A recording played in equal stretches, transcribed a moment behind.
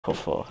put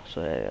 4,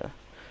 so yeah.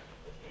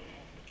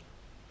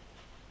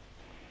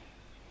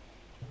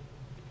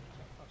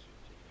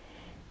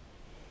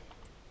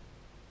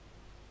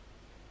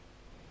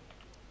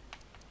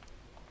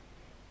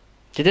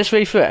 Did this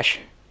refresh?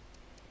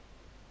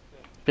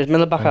 Is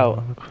Miller back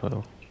out?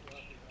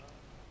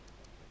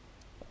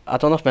 I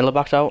don't know if Miller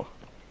backed out.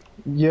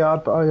 Yeah,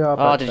 I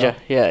Oh, did you?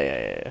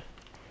 Yeah.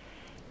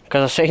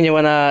 Because I seen you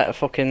when I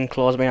fucking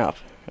closed me up.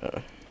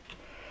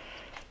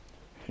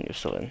 You're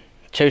still in.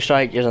 2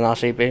 strike using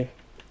RCB.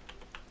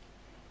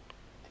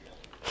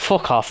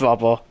 Fuck off,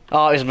 Robbo.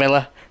 Oh, it was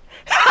Miller.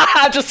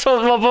 I just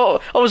told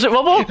Robbo. Oh, was it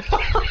Robbo?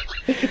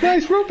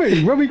 Nice,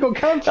 Robbie. Robbie got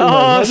captured.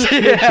 Oh,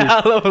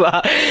 yeah, I love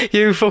that.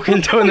 You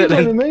fucking done it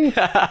then. Me?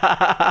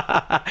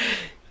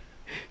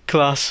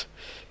 Class.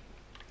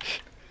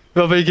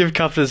 Robbie, give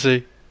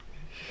captaincy.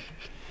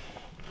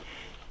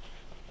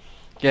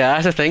 Yeah, I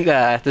had to think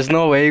that. There's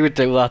no way he would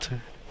do that.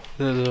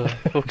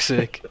 Fuck's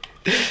sake.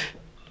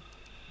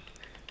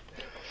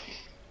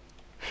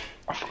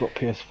 I forgot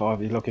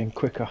PS5. You're logging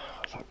quicker.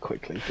 So I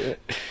quickly do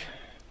it.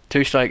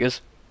 2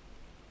 strikers.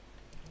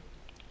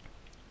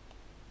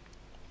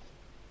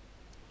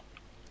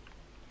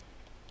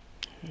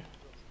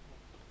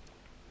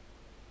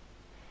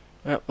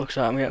 Yep, looks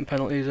like I'm getting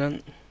penalties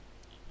then.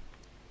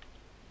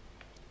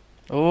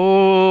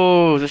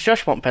 Oh, does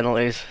Josh want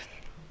penalties?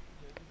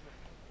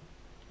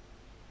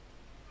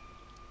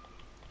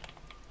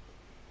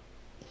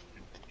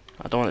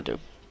 I don't want to do.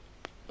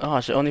 Oh,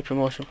 is it only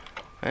promotion?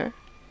 Eh?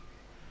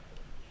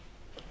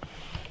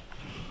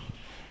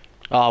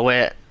 Oh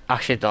wait,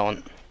 actually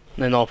don't.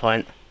 There's no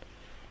point.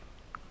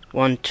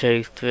 1,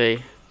 2,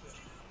 3,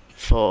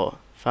 4,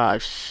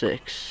 5,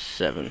 6,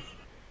 7.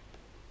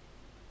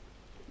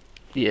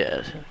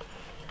 Yeah.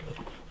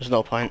 There's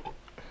no point.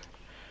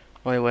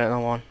 Only waiting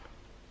on 1.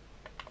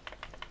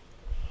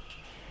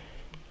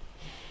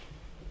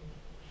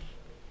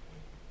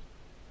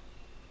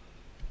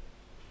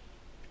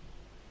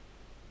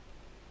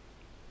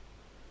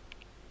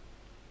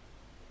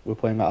 We're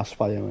playing that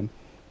Aspire.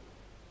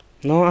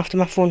 No,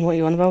 Aftermath 1, what are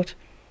you on about?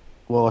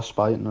 Well,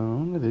 Aspire,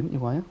 no, didn't you?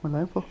 Why? When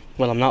I for?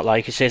 Well, I'm not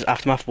like, it says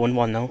Aftermath 1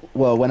 now.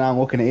 Well, when I'm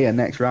looking at here,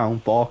 next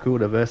round,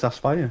 Barcuda versus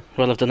Aspire.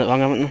 Well, I've done it wrong,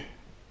 haven't I?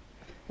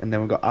 And then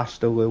we've got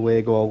Astor,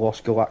 Luego, or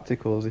Los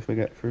Galacticos if we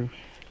get through.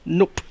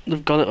 Nope,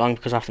 they've got it wrong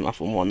because Aftermath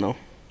 1 now.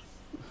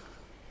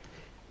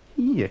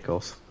 Yeah, of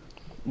course.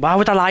 Why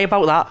would I lie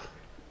about that?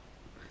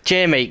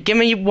 Jamie, give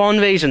me one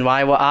reason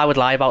why I would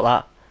lie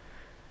about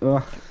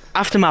that.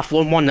 Aftermath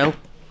 1 now.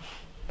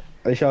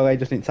 Are you sure I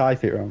just didn't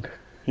type it wrong?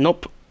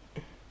 Nope.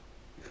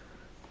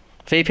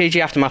 VPG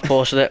Aftermath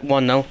posted it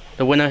 1-0.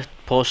 The winner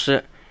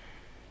posted it.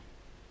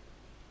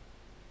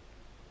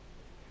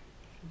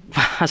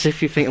 As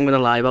if you think I'm going to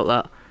lie about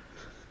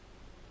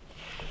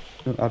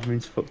that.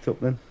 Admin's fucked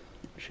up then.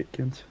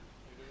 Shitkins.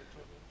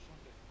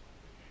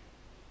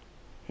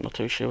 Not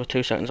too sure.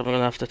 2 seconds, I'm going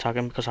to have to tag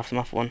him because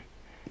Aftermath 1.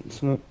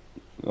 It's not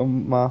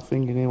on my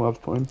thing anyway, I've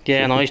put him.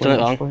 Yeah, no, he's done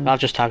it wrong. I've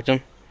just tagged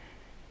him.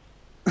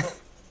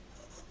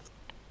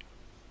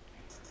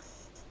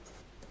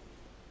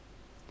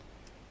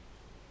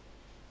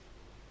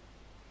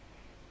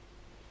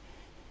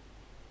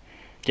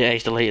 Yeah,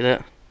 he's deleted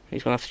it.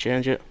 He's going to have to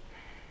change it.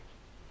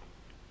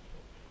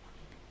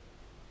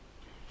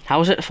 How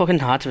is it fucking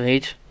hard to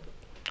read?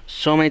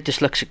 So many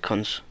dyslexic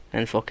cunts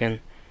and fucking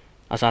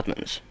as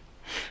admins.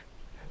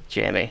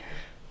 Jamie.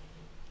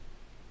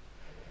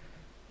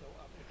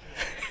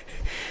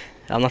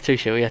 I'm not too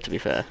sure yet, to be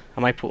fair.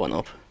 I might put one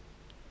up.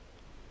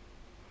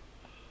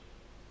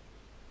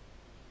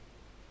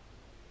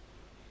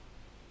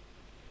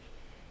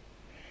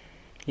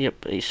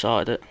 Yep, he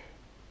sorted it.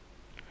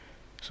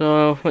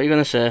 So, what are you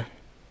gonna say?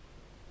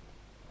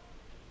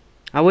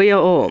 Are we at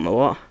home or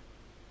what?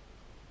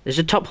 Is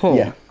the top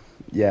home?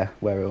 Yeah,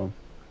 we're home.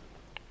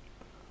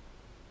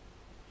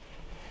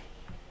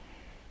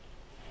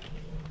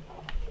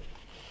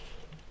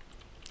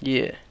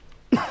 Yeah.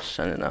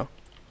 Send it now.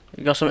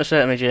 You got something to say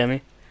to me,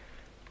 Jamie?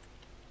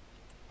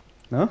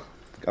 No?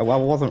 I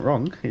wasn't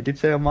wrong. It did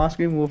say on my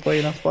screen we were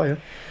playing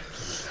Aspire.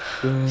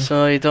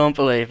 So you don't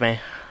believe me?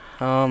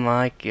 Oh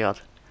my god.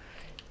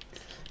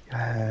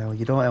 Well,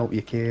 you don't help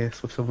your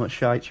case with so much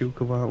shite you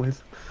come out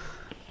with.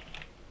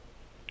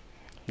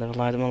 Never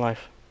lied in my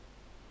life.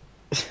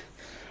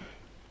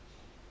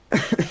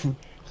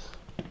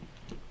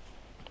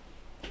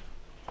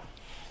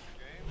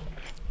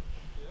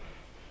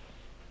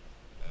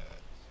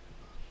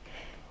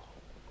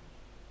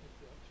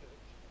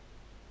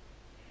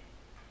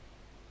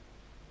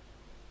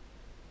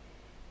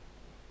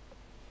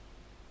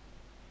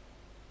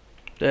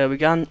 There we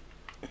go.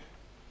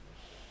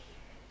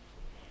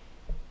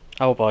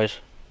 Oh boys.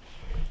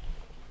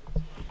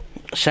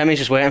 Semi's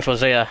just waiting for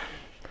us here.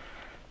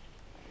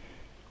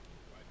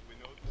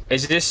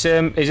 Is this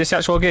the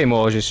actual game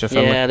or is this a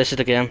friendly? Yeah, this is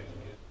the game.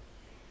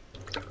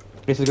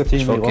 This is a good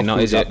team we fucking not,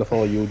 lost is it?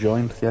 before you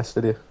joined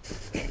yesterday.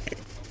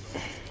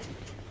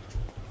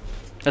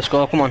 Let's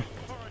go, come on.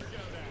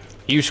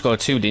 You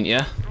scored 2, didn't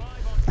you?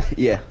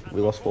 Yeah,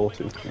 we lost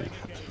 4-2.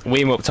 Yeah.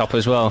 We were up top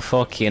as well.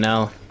 Fucking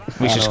hell.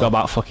 We just got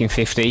about fucking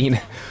 15.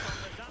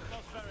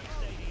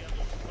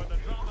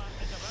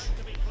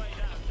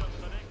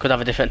 Could have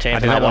a different team. I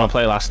didn't want to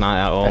play last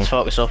night at all. Let's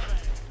focus up.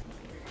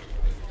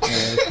 Yeah,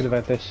 they could have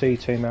had their C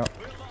team out.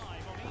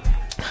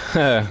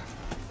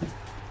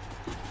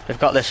 They've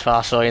got this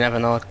far, so you never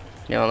know.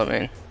 You know what I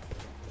mean? You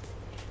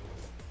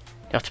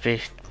have to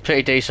be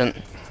pretty decent.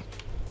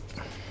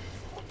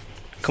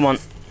 Come on.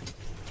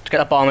 Let's get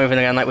that ball moving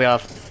again like we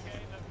have.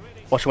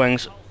 Watch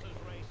wings.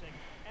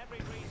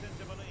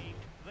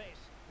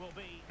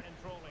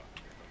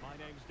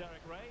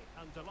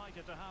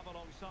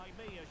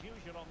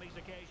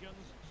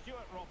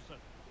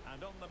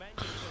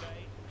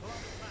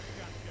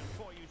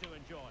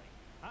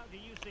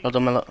 Well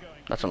done, Miller.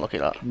 That's unlucky,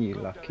 that. You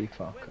lucky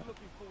fucker.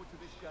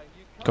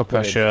 Good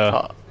pressure.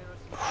 Oh,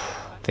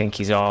 Think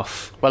he's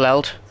off. well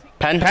held.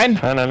 Pen. Pen!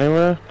 Pen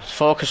anywhere? Just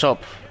focus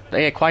up.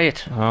 Yeah,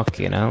 quiet.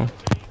 Okay, now.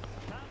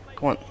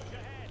 Come on,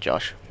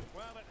 Josh.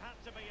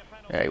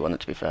 Yeah, you want it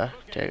to be fair.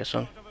 Take your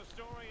son.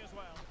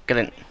 Get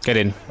in. Get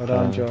in. Well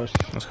done, Josh.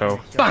 Let's go.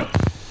 Bang!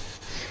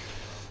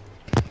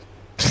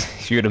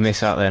 You would have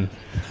missed that then.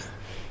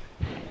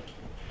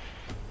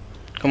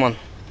 Come on.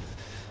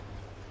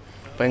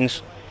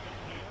 Wings.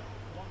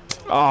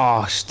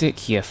 Oh,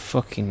 stick your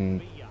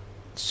fucking...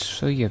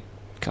 So you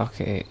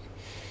cock it.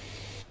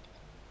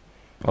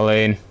 Well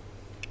in.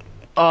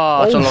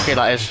 Oh, that's unlucky,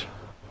 that is.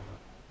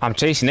 I'm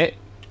chasing it.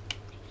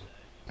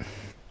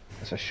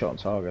 That's a shot on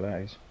target,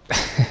 that is.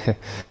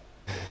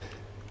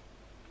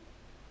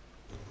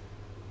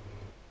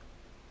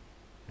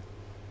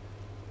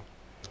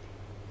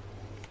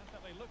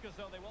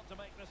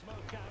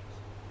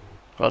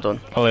 Well done.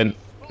 Well in.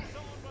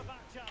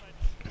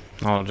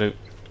 I'll do.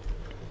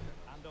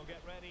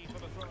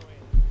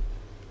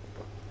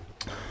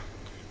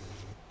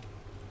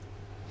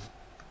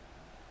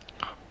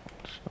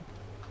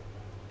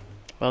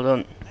 Well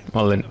done.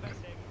 Well in.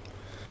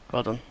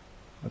 Well done.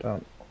 I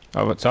don't.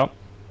 Over top.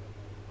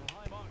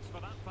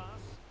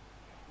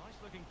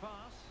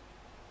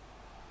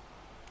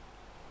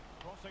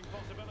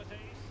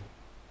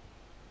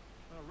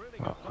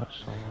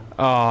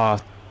 Oh,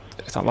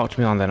 if that locked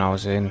me on, then I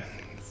was in.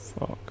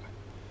 Fuck.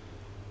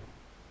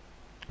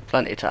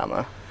 Plenty of time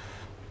there.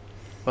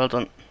 Well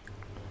done.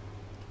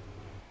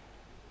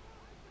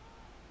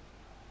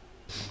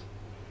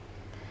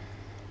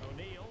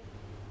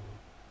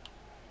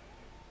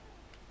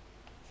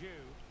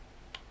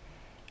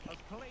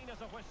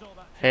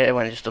 Hate it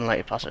when it just doesn't let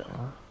you pass it.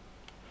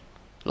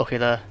 Lucky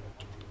there.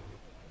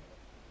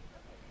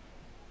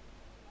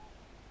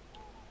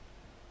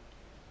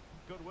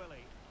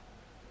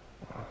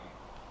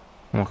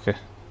 Okay.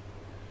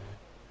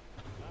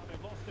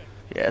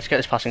 Yeah, let's get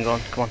this passing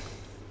going. Come on.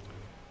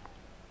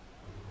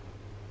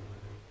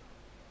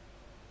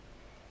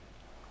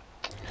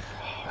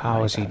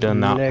 How has he done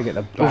that? Leg at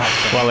the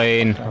back. Well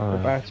in.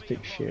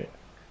 Acrobatic shit.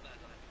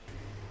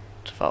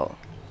 It's a foul.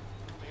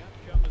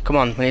 Come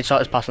on, we need to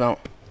start this passing out.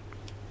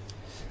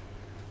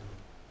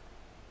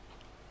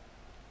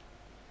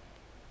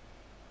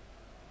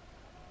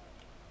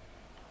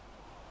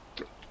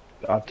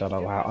 I don't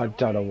know how. I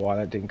don't know why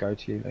that didn't go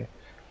to you, Lee.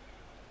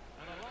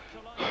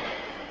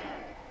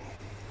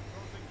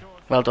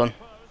 Well done.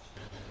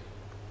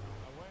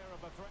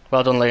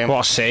 Well done, Liam.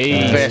 What a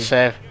save! Great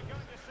save.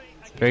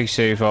 Big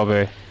save,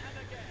 Bobby.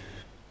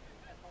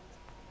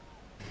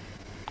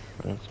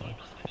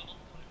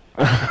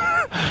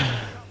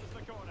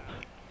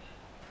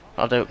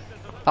 I'll do.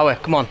 Oh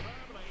wait, come on.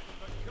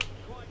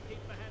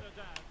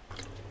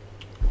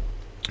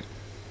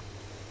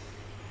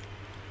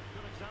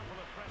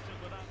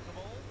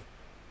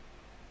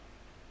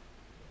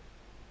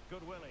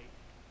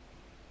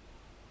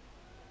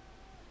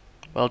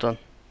 Well done.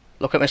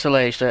 Look at Mr.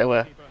 Lee straight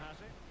away.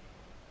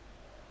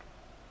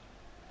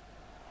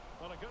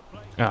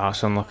 Ah,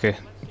 it's unlucky.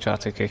 Tried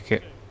to kick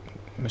it.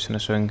 Missing a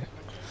swing.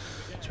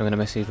 Swing and a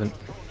miss even.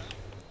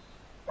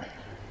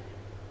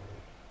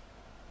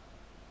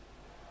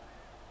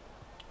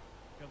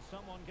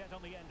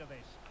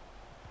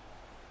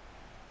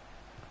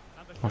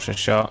 Watch a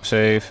shot,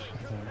 save.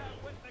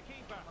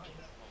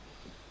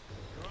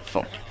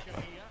 Fuck.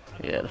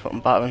 Yeah, the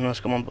fucking battering us.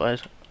 Come on,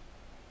 boys.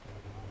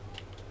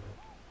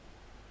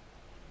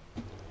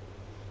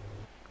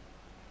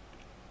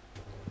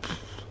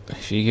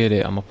 If you get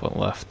it, I'm up on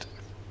left.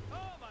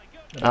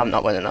 I'm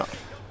not winning that.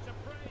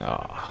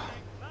 Ah.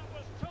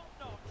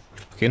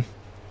 Fucking.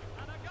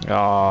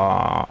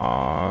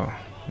 Ah.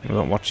 You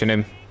weren't watching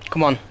him.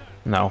 Come on.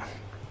 No.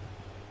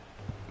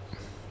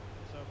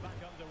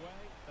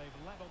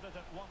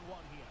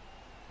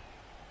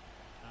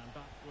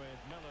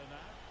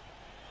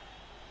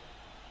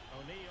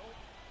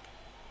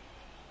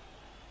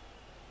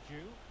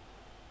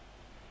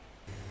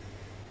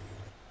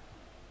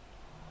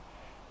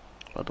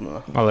 Well done,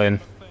 Miller. Well in.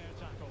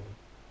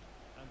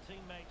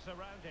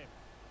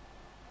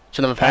 It's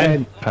another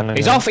pen. Pen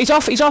He's off, he's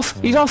off, he's off,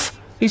 he's off,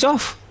 he's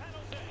off.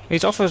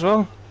 He's off as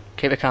well.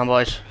 Keep it calm,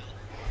 boys.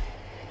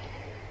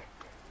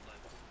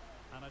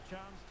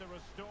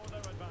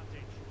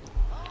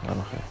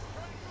 Okay.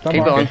 Don't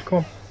Keep mind going. it, come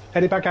on.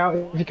 Head it back out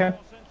if you can.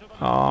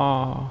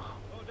 Oh.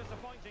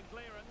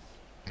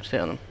 Stay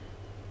on them.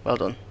 Well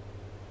done.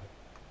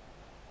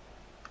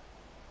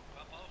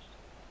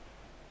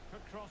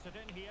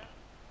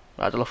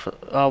 Right, look for.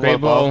 Oh, well,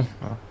 Great ball.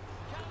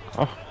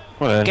 Oh,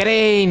 well then. Get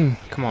in!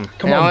 Come on.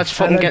 Come Now on. let's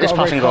fucking They've get this got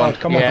a red passing card,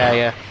 going. come on. Yeah,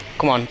 yeah.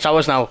 Come on, it's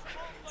ours now.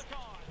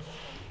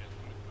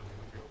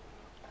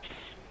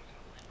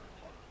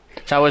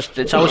 It's ours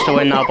to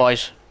win now,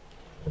 boys.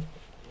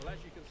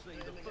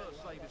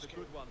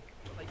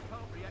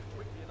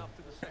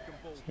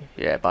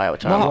 Yeah, buy our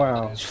time. What?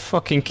 Wow. Just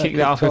fucking That kicked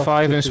that off kicked with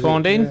 5 and just as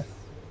spawned it- in?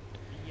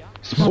 yeah.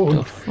 What Spawned.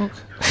 the fuck?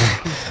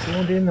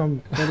 Spawned in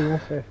on Modern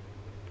Warfare.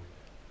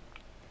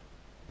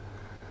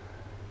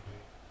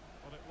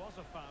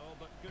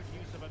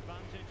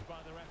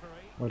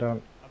 Well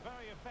done.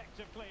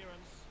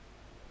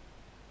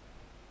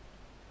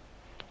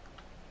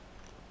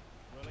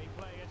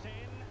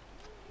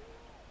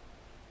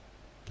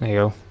 There you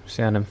go.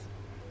 See on him.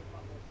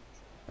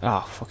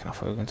 Oh, fucking I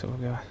thought we were going to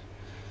go.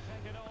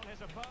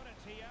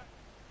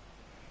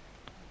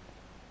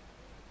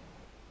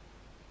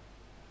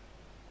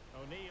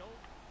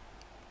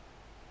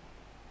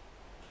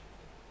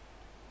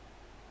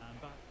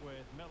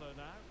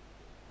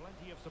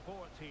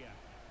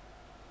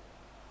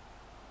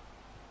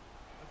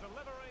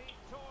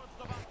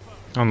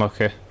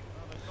 Unlucky.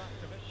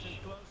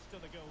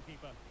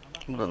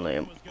 Well done,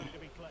 Liam.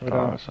 Well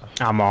done.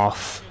 I'm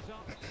off.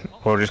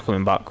 We're just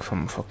coming back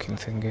from fucking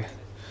thingy.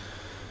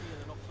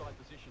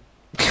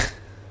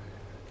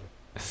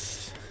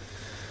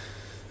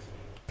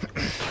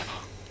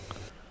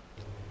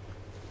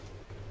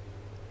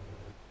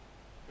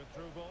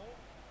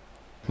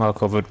 Well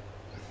covered.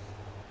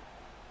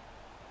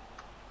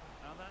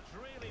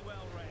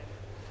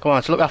 Come on,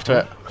 let's look after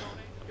it.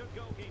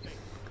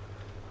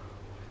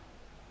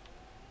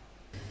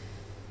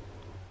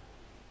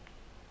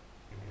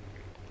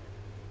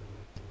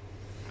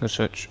 Good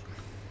switch.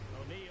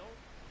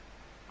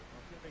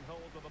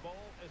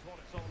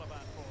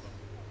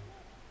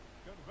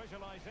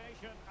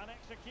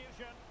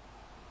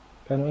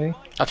 Penalty.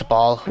 That's a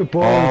ball. Good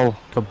ball. Oh,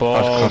 Good that's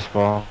ball.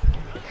 crossbar.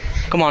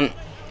 Come on.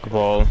 Good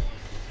ball.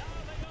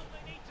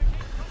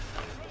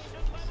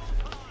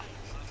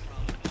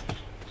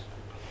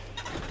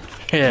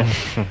 Yeah.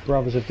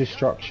 Brothers of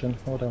Destruction.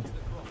 Hold on.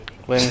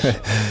 Wings.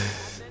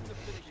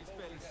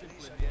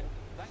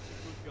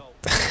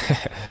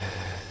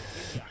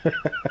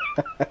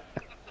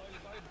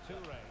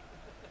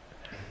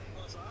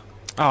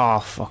 Oh,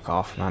 fuck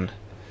off, man.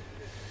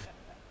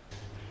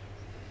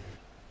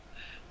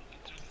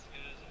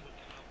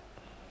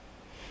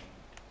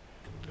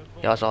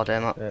 Yeah, that's all day,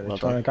 Matt. Yeah, they're Well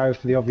trying done. to go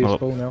for the obvious Oh.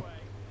 ball now.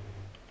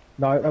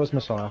 No, that was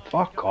Messiah.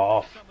 Fuck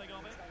off.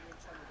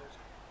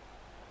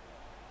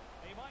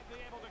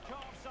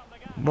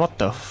 What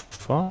the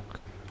fuck?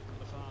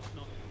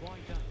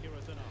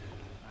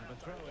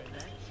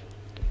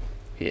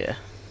 Yeah.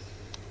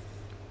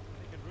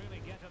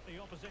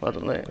 Well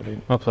done,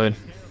 Liam. Well played.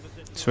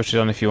 Switch it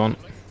on if you want.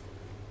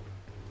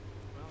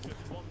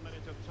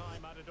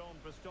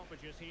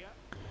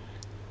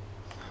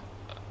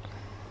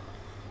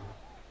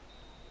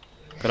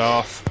 Get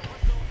off.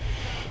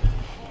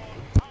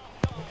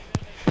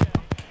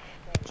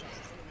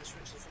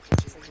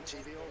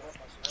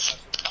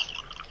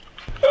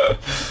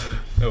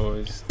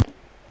 Always.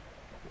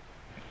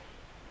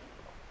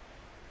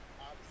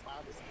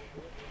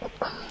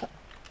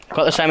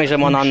 Got the semis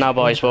in one hand now,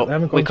 boys, They but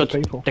haven't we gone to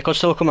could. people. They could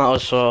still come at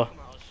us, so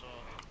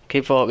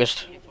keep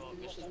focused.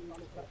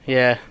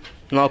 Yeah,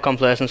 no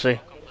complacency.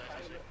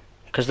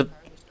 Because they've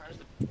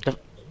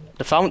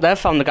found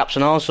the gaps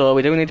and all, so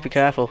we do need to be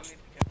careful.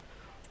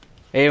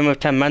 Even with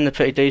 10 men, they're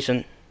pretty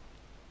decent.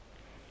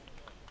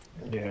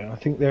 Yeah, I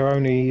think their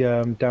only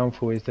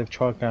downfall is they've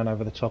tried going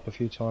over the top a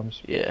few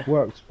times. Yeah.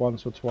 Worked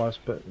once or twice,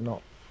 but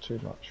not too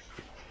much.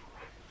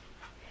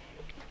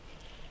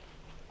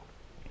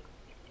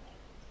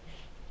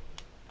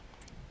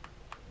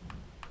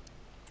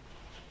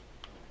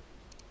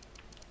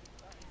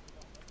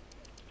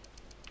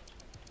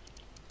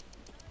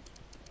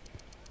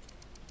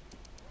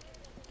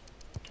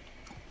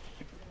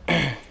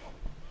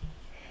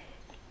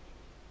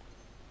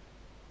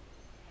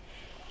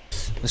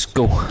 Let's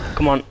go.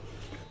 Come on.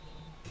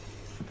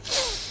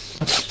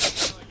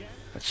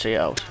 Let's see it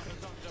out.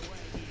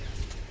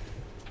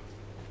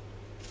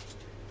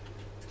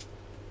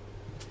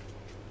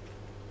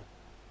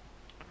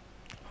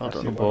 Hold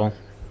That's on. it. Ball.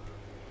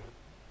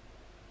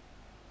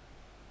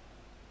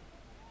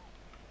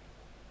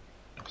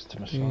 It's to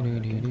Messiah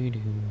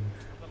again.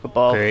 Good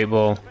ball. Great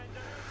ball.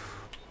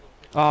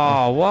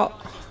 Oh, what?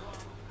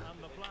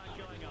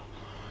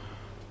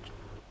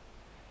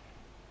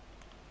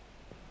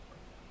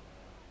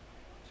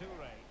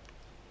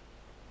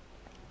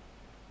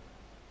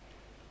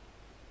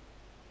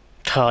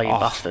 Oh, you Oh.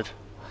 bastard.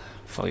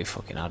 Thought you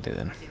fucking had it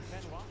then.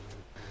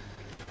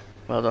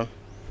 Well done.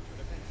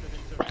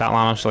 That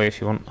line I'm sorry if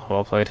you want.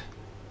 Well played.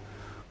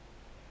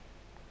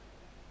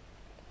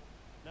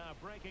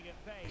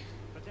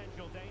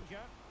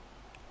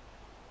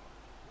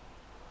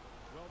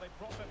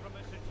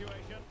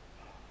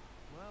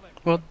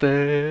 What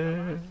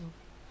the?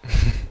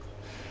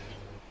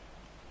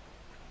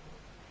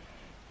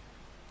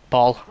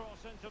 Ball.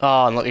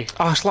 Oh, unlucky.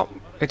 Oh,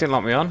 it didn't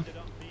lock me on.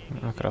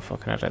 I could have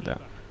fucking read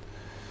that.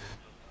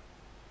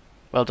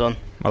 Well done.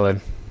 Well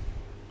in.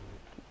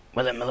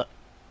 Miller.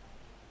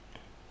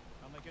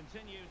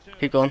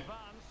 Keep going.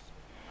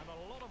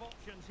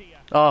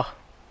 Oh.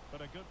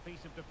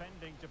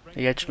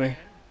 He edged me.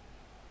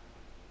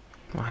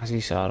 Why has he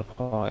started?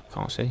 Oh, I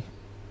can't see.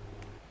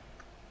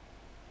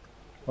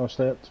 Well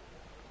stepped.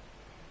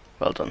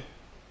 Well done.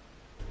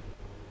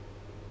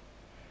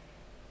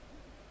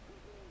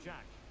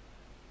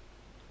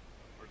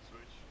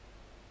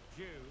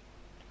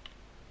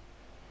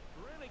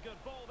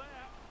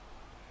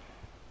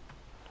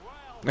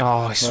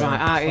 Oh, it's Well,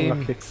 right at him.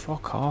 unlucky.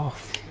 Fuck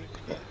off.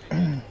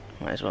 Might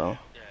as well.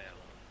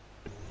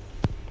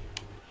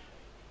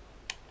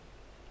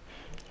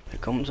 If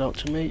it comes out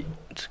to me,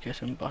 it's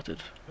getting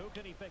battered.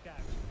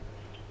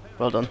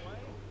 Well done.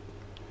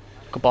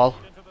 Good ball.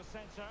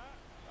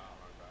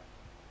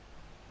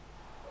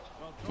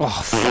 Oh,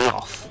 fuck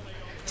off.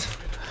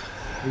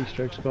 3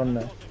 strokes gone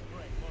now.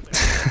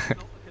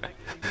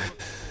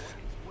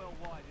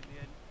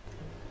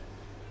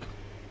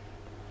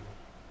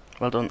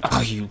 Well done.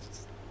 Oh, you.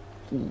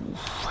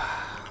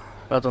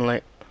 Well done,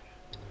 late.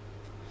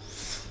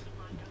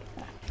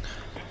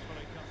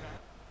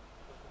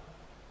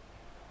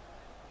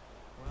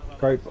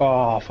 Great.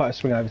 Oh, I thought I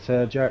swing over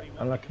to Jack.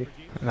 Unlucky.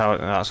 No,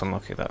 that's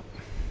unlucky, that.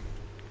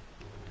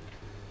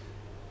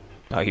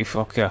 Oh, you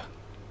fucker.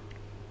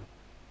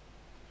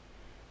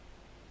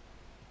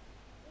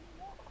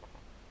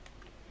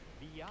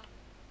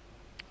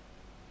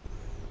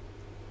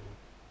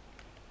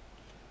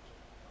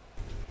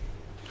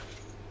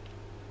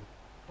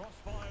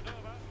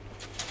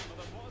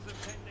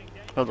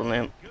 Well done,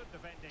 Liam.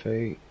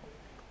 3.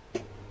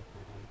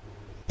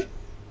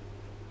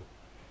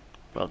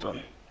 Well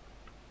done.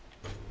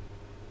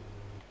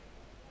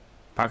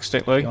 Back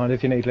stick, Lee. Behind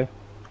if you need, Lee.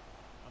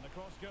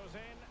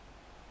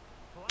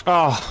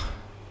 Oh.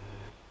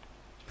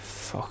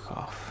 Fuck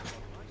off.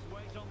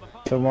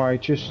 Don't worry,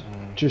 just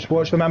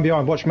watch the man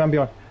behind. Watch the man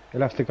behind.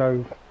 He'll have to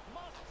go.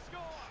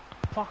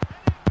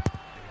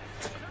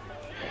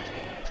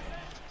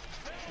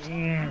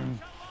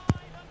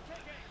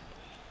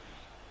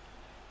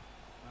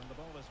 And the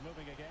ball is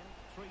moving again.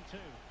 3-2.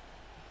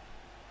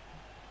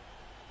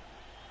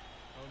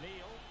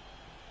 O'Neill.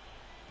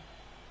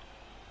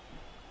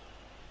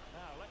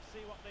 Now let's see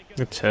what they can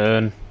Good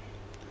turn.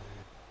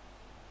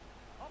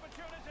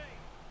 Opportunity.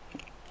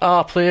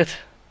 Ah, play it.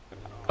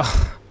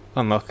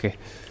 Unlucky.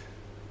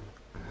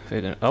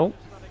 Oh,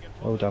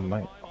 Well done,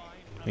 mate.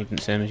 he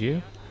didn't same as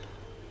you.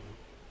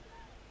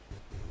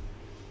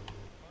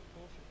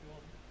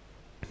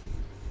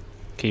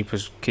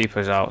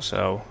 Keeper's out,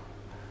 so.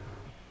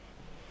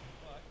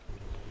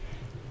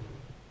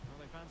 Well,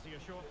 they fancy a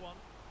short one.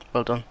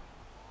 Well done.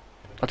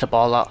 That's a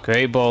ball, that.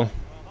 Great ball.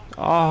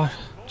 Oh,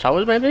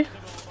 Towers, maybe?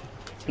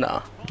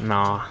 Nah.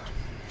 nah.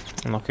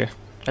 Unlucky.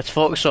 Let's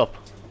focus up.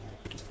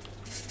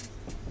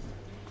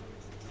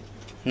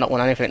 Not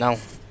won anything now.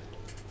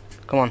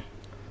 Come on.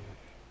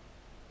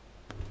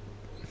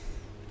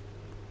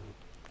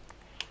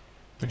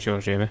 It's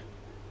yours, Jamie.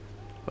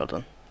 Well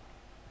done.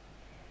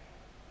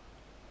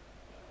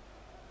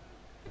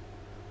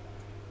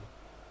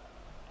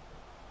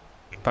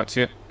 Back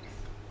to you.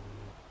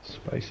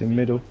 Space in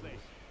middle.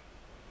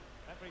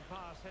 Every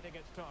pass hitting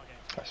its target.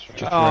 That's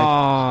just right.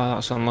 Oh,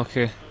 that's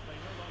unlucky. They no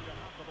longer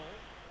have the ball.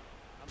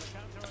 And the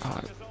counter Oh,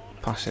 attack is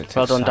on. pass it to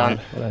Well the done, Dan.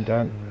 side. Well done,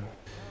 Dan. Well,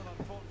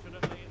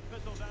 unfortunately, it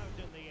fizzled out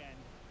in the end.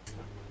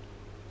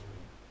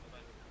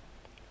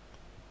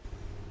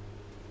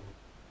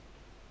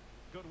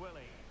 Good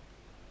Willie.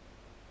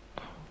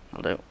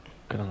 I'll do.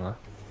 Good on that.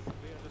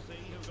 Clear to see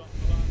who got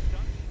the last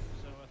touch.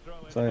 So a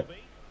throw in So- will be.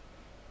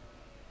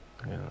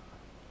 Yeah. An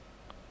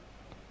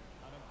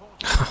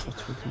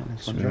important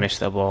Just missed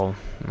the ball.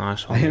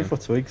 Nice one. Here Ian. for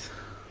Twigs.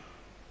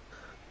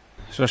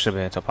 Especially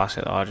being able to pass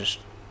it, I just.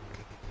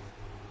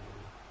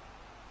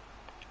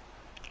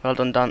 Well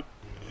done, Dan.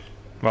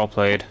 Well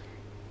played.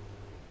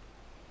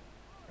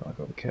 I've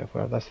got to be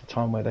careful. That's the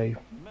time where they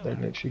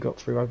literally got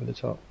through over the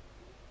top.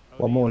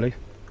 One more, Lee.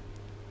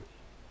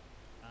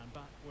 And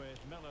back with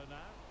Miller now.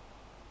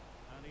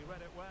 And he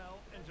read it well,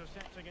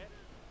 intercepting it.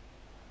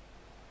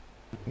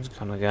 It's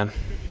gone again.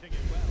 Distributing it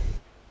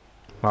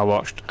Well well.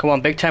 watched. Come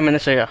on, big 10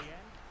 minutes here.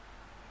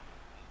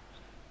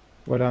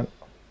 Well done.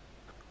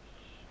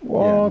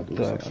 What Yeah,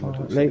 the I'm fuck?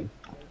 not Lee.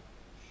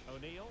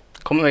 O'Neill.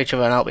 Come with each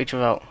other and help each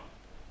other out.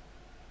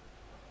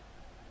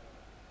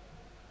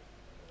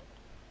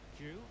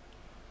 Jew.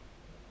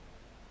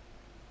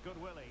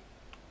 Good Willie.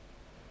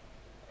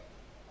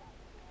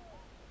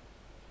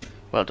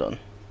 Well done.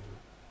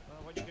 Well,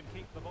 when you can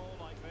keep the ball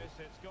like this,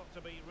 it's got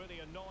to be really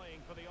annoying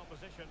for the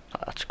opposition.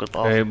 Ah, that's a good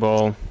ball. Great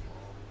ball.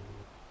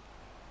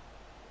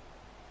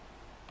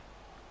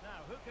 Now,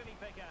 who can he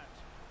pick out?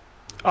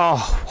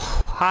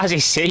 Oh, how's he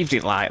saved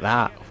it like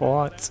that?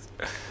 What?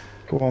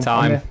 Go on,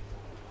 Time.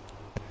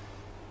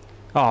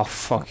 come Oh,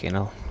 fucking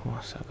hell.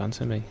 What's that gone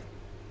to me?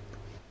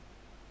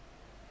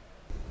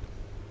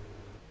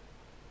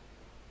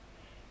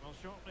 Well,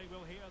 shortly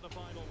we'll hear the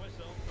final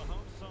whistle. The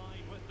home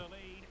side with the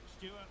lead.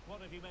 Stuart,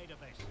 what have you made of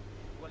this?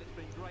 Well, it's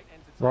been great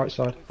entertainment. Right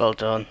side. Well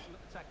done. Excellent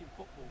attacking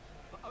football.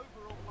 But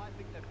overall, I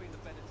think they've been the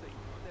better team.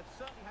 They've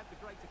certainly had the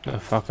greater What the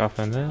fuck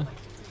happened there? They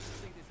just need to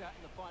see this out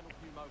in the final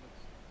few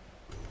moments.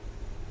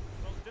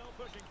 Well, still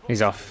pushing forward.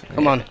 He's off.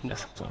 Come on.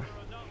 That's Whether or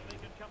not they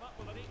can come up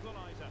with an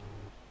equaliser.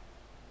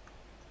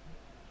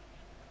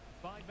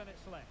 5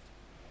 minutes left.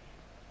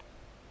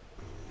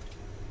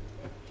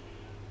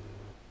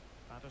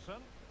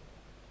 Patterson.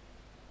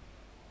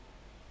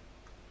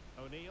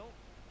 O'Neill.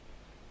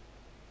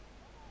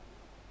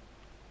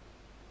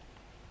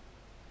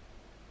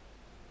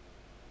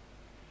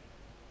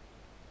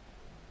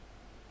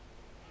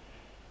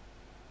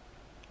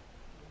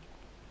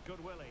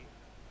 Good Willie.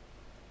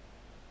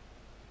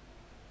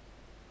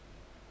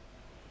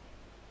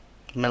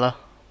 Miller's.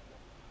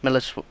 And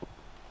across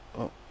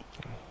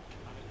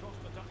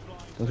the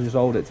touchline. Does he just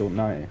hold it till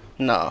 90?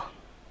 No.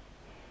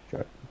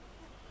 Okay.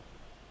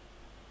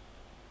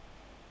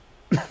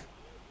 Good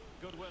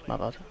Willie. My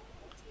bad.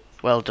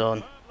 Well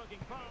done. Looking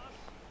pass.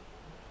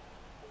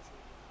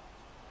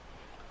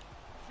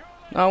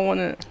 I want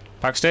it.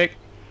 back stick.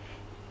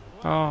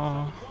 Oh.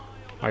 Oh,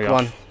 Come yeah.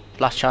 on.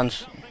 Last chance.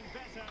 Something better.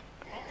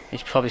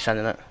 He's probably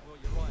sending it. Well,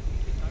 you're right. He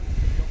did notice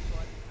the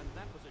offside, and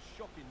that was a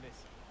shocking miss.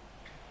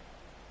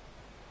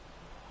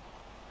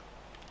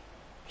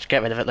 Just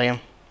get rid of it, Liam.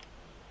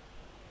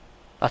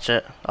 That's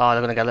it. Oh,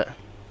 they're gonna get it.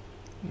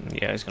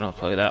 Yeah, he's gonna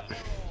play that.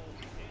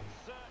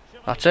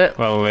 That's it.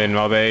 Well win,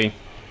 Robbie.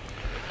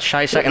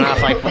 Shy second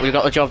half, like, but we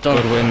got the job Good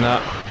done. win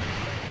that.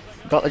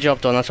 Got the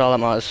job done. That's all that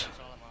matters.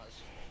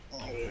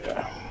 What the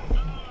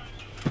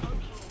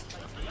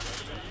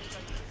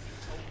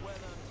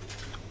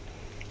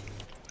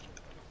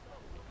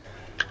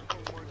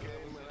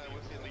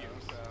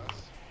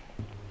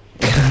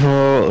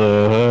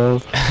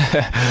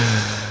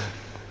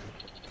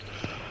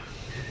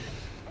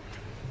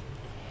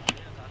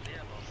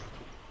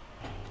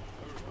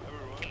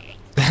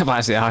hell?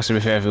 That's it, has to be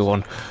for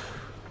everyone.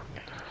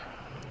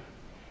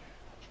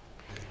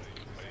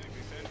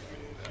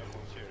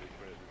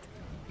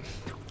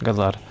 Good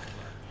lad.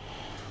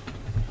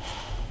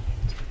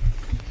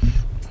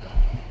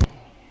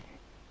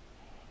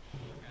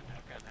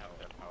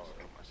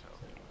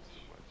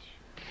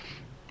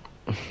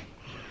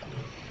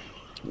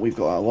 We've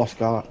got our Lost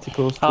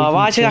Galacticos. Oh,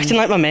 why is he acting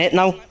like my mate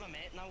now?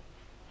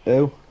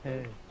 Who?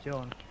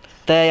 John.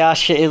 They are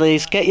shitty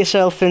leagues. Get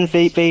yourself in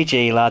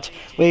VBG, lad.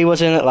 We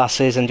was in it last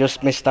season,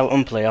 just missed out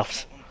on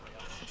playoffs.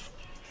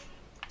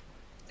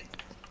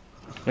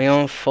 My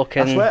own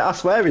fucking... I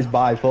swear he's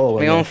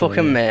bipolar. My own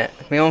fucking mate.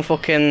 My own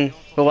fucking...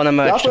 We want to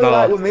merch That's what like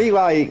tomorrow. with me,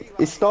 like,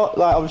 it's not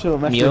like I'm sure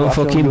messing Your with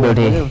my fucking film,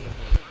 buddy. you know.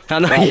 I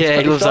know, Like,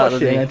 yeah, he loves that,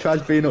 doesn't and he?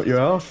 tries being up your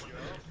house.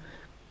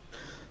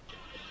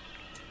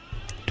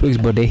 Twigs,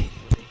 buddy.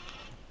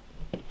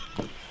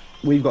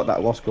 We've got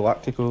that Lost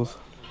Galacticos.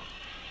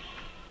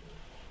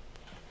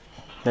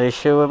 Are you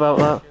sure about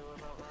that?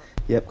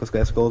 Yep, because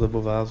their scores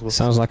above ours. Was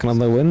Sounds like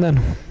another win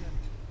then.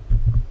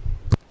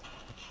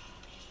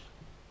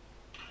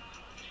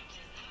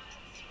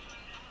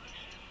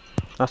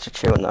 That's a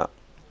tune, that.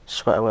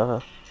 Sweater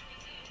weather.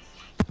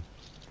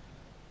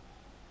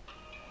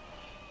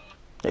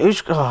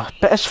 Who's... Oh,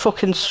 better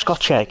fucking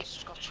Scotch egg.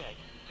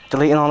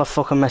 Deleting all the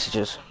fucking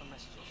messages.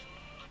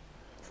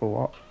 for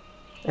what?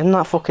 In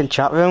that fucking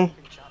chat room.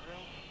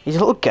 He's a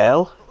little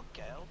girl.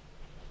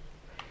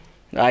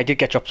 I did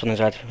get dropped on his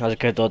head as a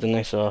kid though, didn't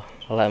he? So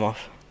I let him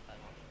off.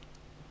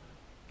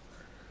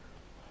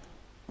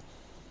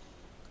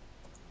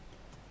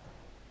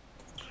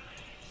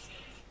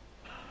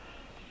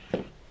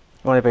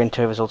 Only been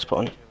 2 results put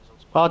on.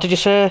 Oh, did you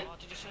say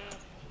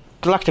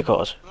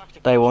Galacticos?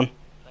 They won.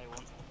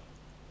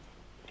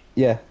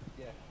 Yeah.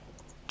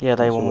 Yeah,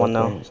 they That's won what 1 my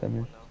now. parents sent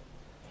me.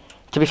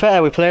 To be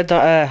fair, we played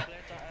that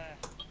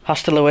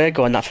Hasta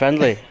Luego in that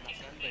friendly.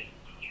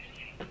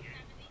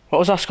 What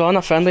was that score in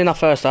that friendly in that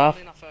first half?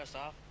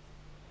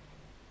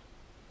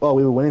 Well,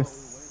 we were winning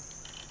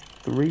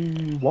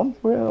 3-1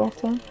 for it last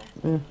time.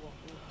 Yeah.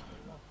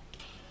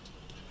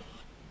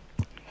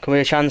 Can we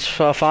have a chance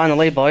for a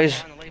finally,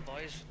 boys?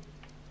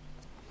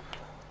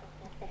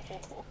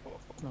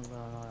 Not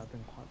gonna lie, I've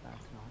been quite bad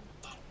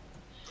tonight.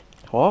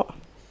 What?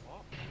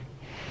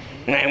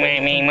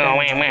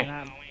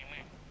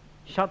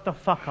 Shut the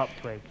fuck up,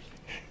 Twigs.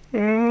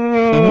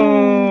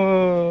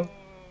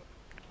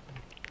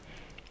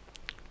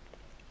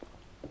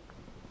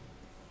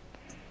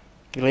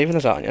 You're leaving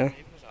us, aren't you?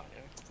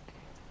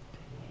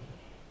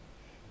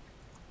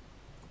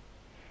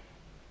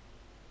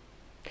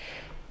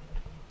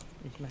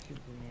 He's messaging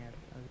me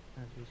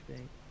as we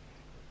speak.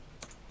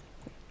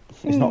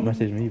 It's not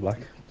messaging me back.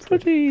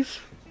 Please.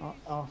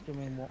 Ask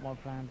him what my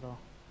plans are,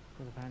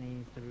 because apparently he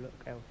needs to look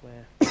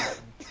elsewhere.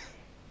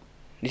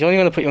 He's only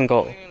going to put you on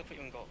goal.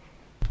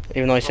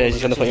 Even though he says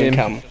he's going to put you in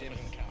cam.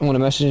 I'm gonna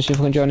message him see if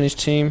I can join his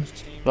team.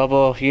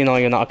 Robbo, you know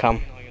you're not a cam.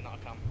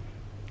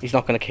 He's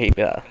not going to keep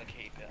you there.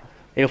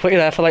 He'll put you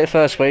there for like the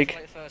first week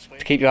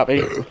to keep you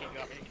happy.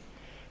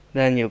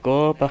 Then you'll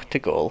go back to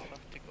goal.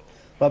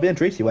 Well, I'll be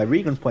interested to see where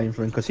Regan's playing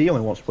for him because he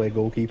only wants to play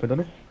goalkeeper,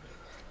 doesn't he?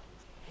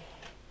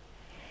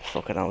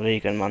 Fucking hell,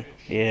 Regan, man.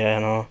 Yeah, I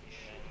know.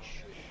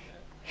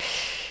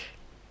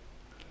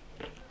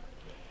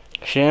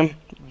 Shame.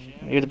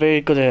 You'd be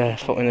a good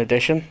fucking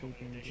addition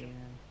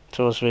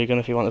to us, Regan,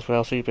 if you wanted to play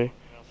LCB.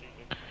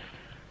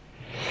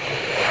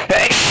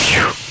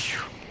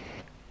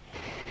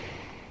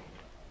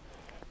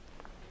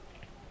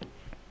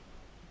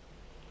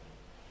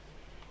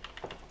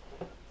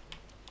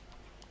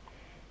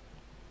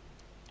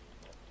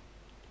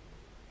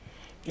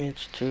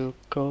 It's too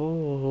cold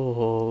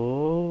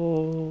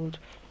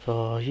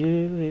for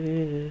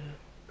you.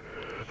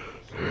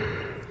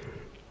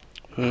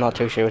 Not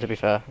too sure, to be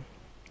fair.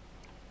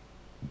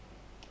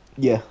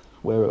 Yeah,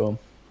 we're at home.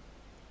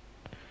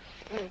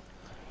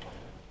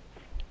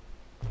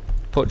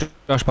 Put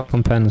Josh back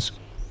on pens.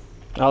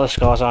 All the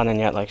scores aren't in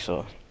yet, like,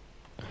 so.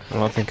 I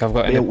don't think I've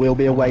got any. We'll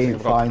be away in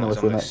I've got final pens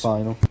if on we're this. next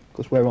final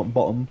because we're on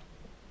bottom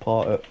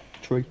part at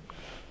tree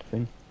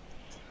thing.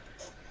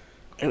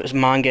 It was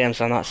mind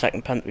games on that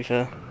second pen, to be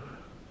fair.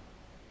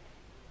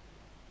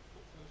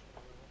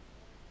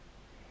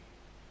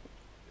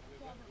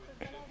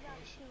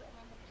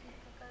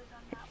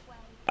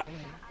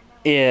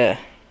 Yeah.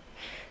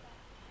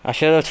 We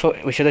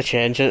should have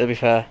changed it, to be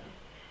fair.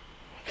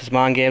 Because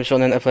mind games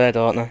run into play,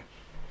 don't they?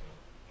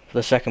 For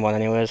the second one,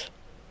 anyways.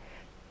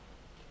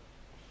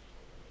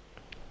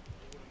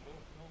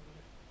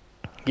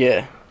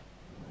 Yeah.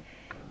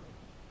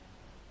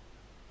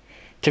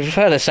 To be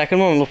fair, the second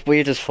one looked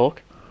weird as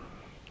fuck.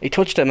 He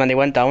touched him and he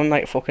went down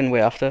like fucking way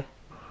after.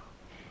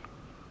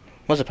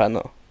 Was a pen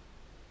though.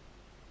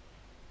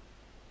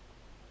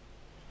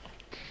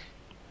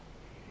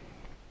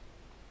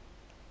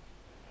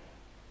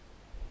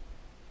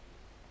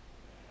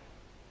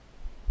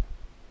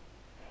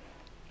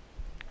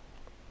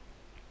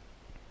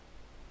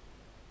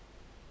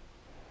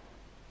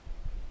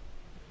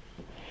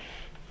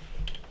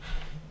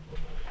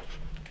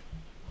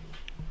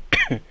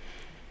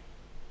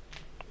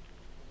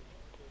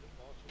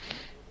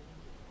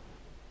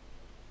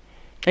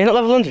 Are you not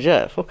level 100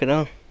 yet? Fucking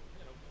hell.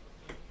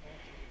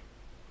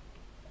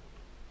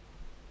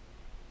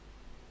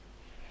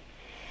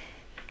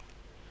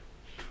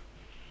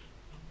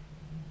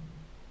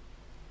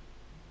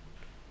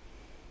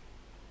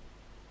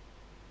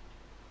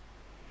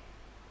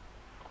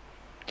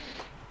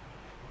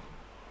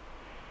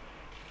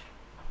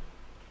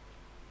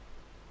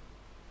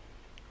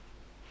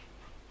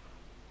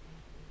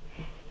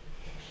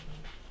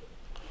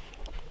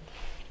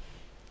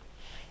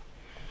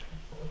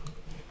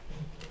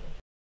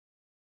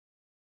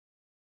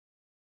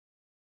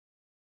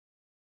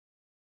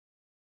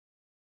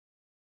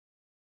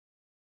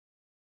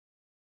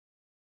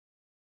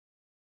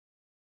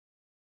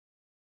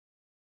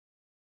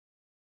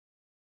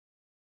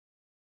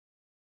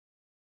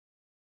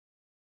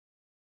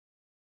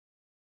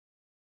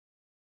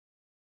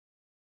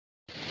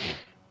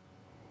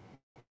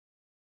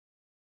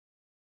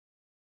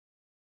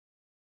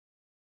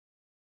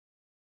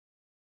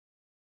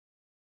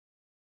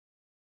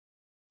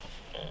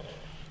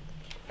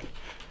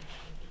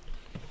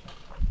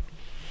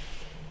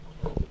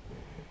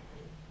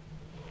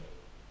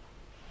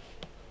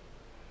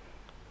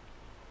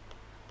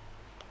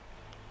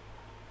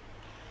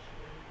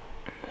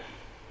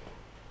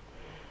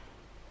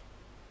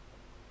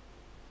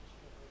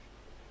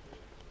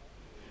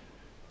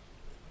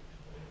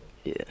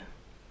 Yeah.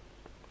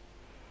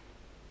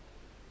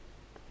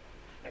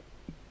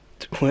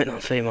 Waiting on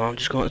Fee, man. I'm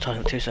just going to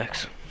time 2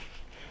 secs.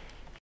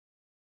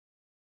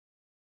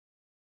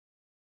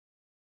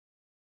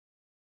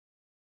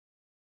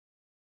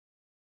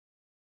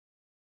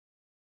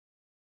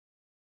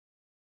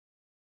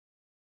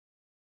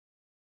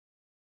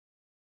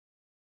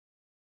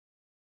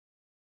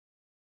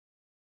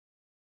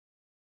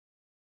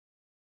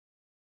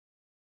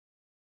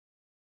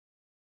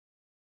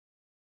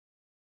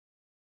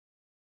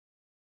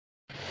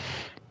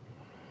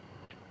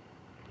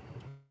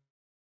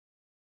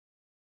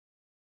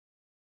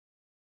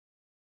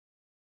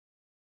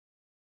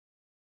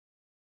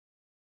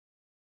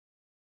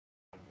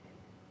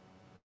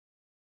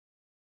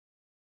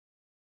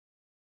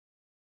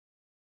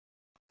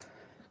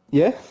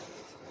 Yeah.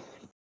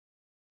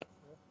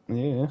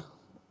 Yeah.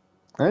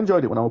 I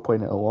enjoyed it when I was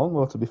playing it along,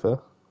 though, to be fair.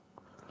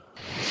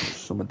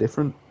 Something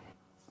different.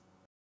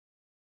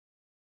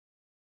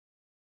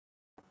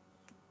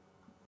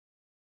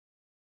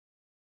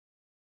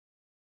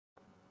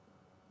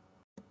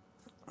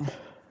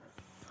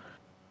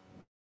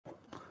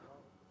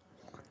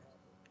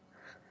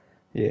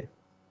 Yeah.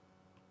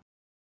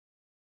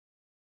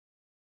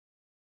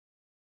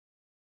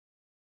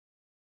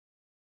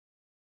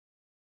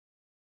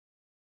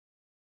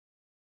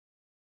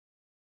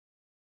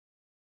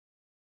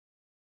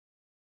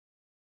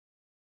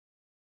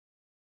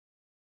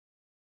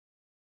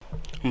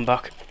 I'm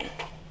back.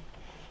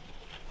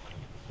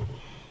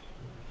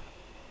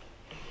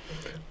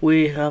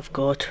 We have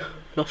got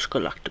Los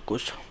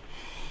Galacticos.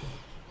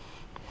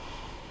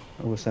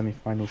 Over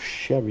semi-final,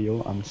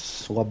 Sherial and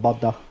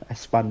Sloboda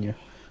España.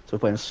 So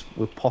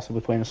we're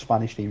possibly playing a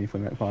Spanish team if we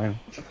make final.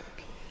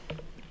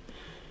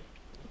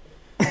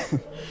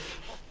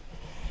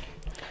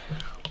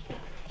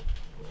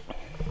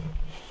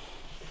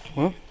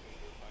 Huh?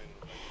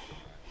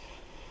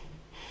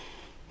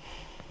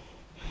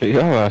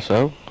 Yeah,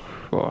 so.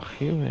 Fuck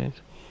you, mate.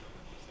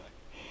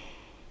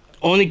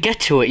 Only get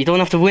to it, you don't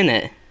have to win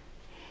it.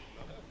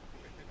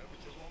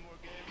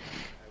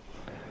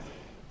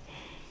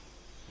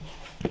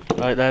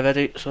 Right, they're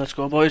ready, so let's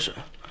go, boys.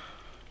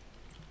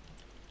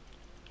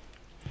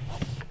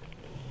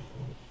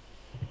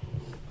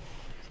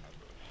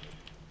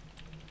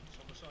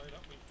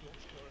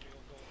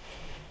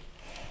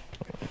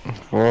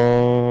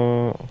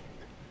 What?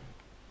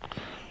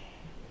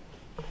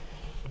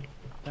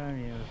 Don't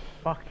even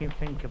fucking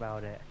think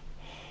about it.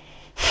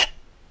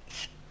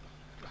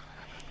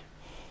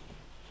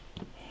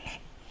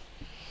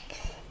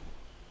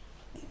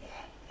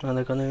 Are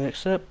they gonna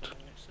accept?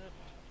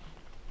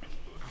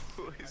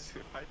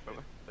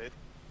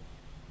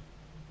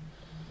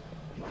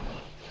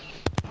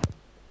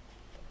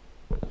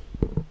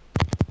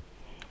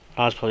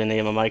 I was probably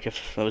near my mic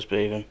if I was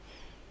breathing.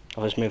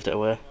 I just moved it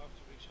away.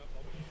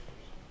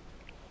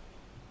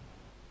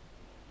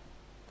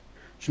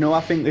 Do you know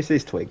what I think this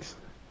is, Twigs?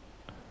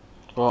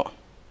 What?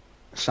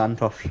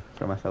 Santos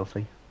from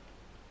FLC.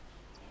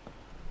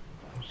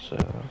 So.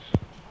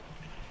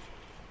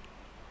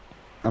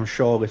 I'm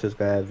sure this is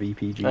their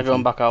VPG. Everyone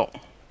team. back out.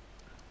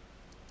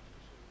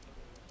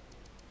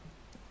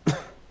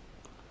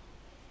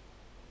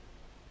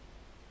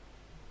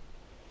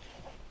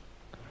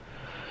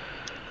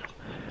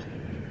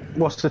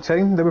 What's the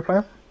team they were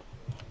playing?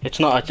 It's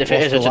not, if it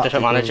What's is, the it's a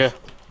different Galacticos? manager.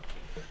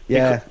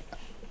 Yeah,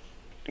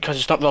 Because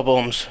it's not Rob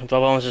Holmes. Rob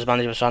Holmes is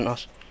manager of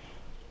Santos.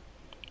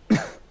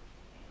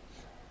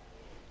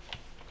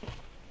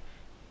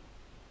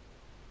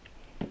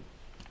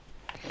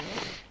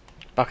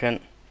 Back in.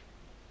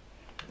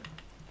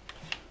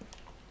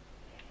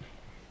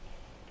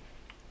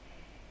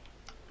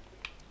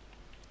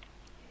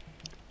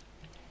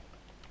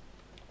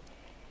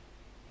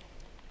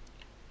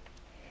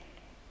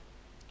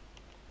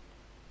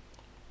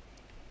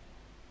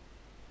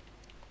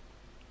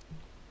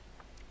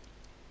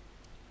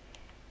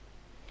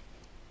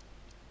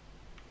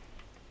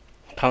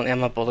 Apparently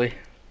I'm a bully.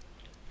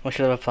 What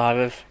should I reply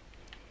with?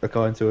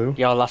 according to who?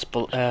 Your last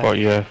But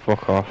yeah,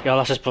 fuck off. your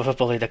last brother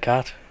bullied a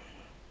cat.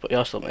 But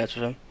you're still mates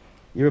with him.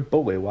 You're a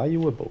bully. Why are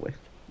you a bully?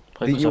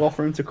 Probably Didn't you 'cause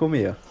offer him to come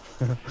here?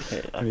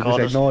 I He called just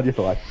us, ignored you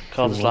for like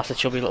called 2 us months. last a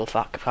chubby little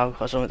fat cow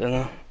or something,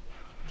 didn't I?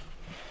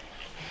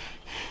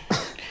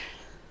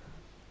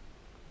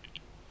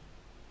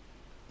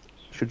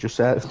 Should just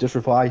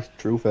reply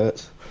truth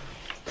hurts.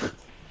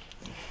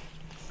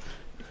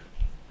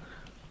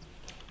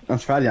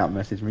 That's Friday out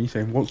message me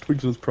saying, what's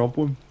Twigs'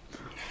 problem?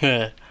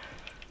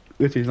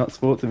 Which he's not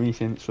spoke to me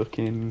since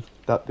fucking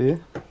that day.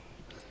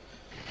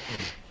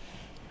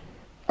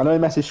 I know he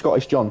messaged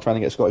Scottish John trying to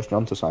get Scottish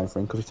John to sign for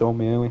him because he told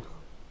me earlier.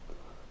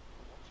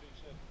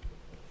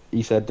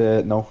 He said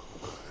no.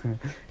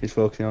 He's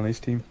focusing on his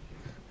team.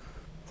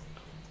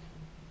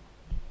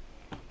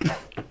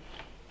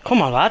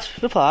 Come on, lad,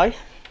 reply.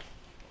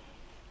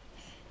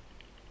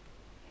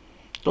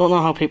 Don't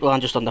know how people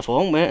aren't just on the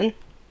phone waiting.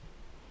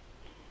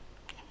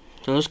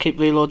 So just keep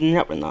reloading the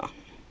app and that.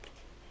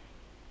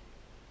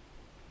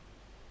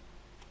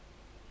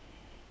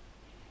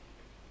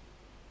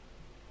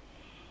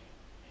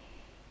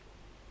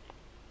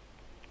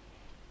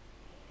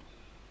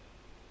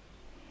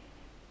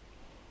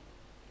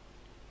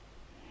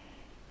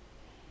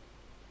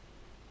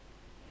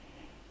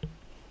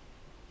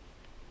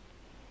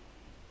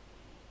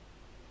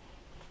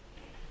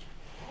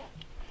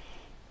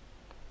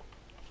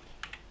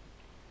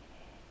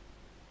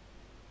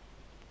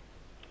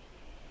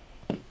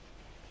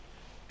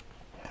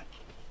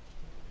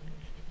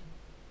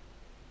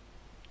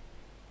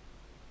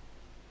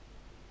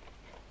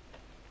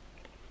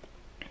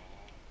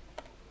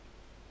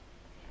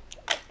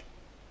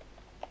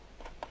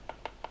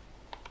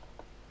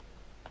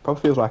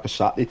 Probably feels like a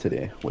Saturday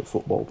today with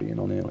football being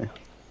on early.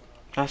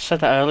 I said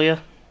that earlier.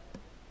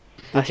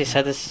 I actually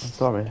said I'm this.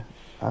 sorry.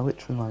 I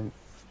literally like...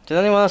 Did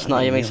anyone else I not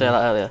didn't hear me hear say that.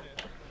 that earlier?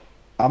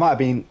 I might have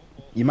been...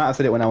 You might have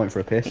said it when I went for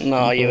a piss.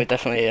 No, you were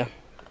definitely here.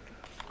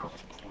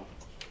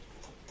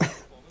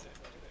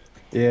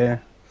 Yeah.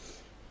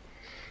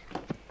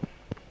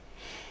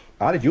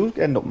 How did you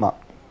end up,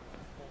 Matt?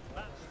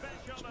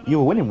 You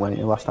were winning, weren't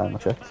you, last time I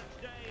checked?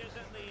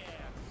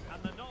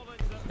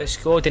 They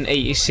scored in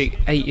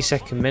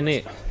 82nd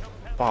minute.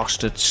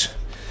 Bastards.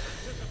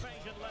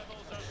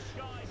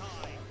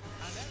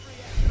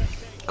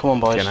 Come on,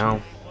 boys. You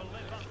know.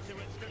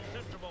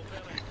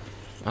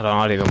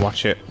 I'd even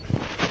watch it.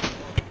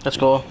 Let's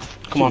go.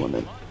 Come on.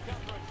 Then.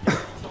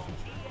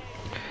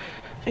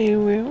 You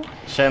will.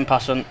 Same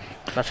passing.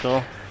 Let's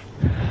go.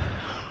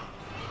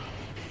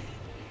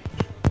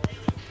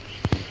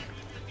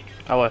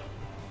 Our.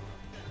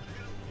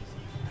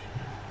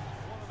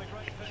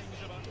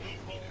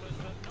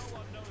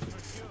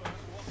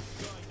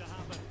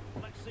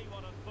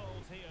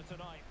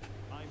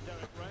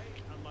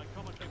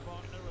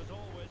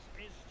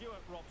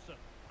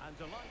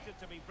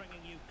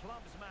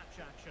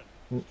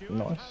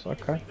 Nice,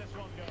 okay. Well,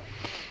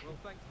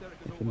 thanks, Derek,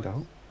 as If in always.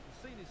 doubt. The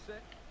scene is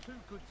set. Two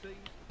good teams,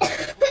 a good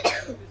football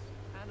surface,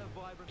 and a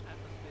vibrant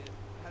atmosphere. It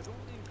has all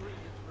the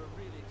ingredients for a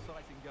really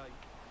exciting game.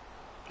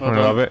 Well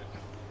Wanna done. have it?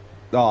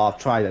 Oh, I've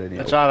tried it in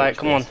It's alright,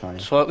 come on.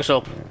 Just focus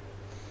up. Yeah. It has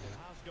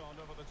gone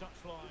over the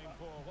touchline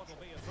for what'll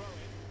be a throw-in.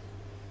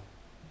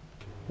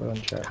 Well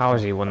done, Jack. How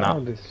has he won that? Oh,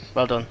 this...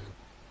 Well done.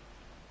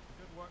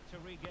 Good work to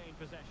regain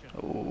possession.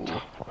 Ooh.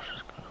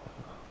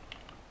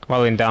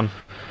 Well in, Dan.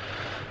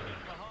 Leaving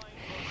it behind for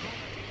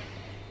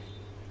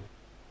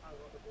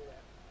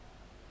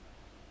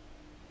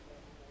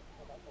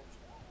a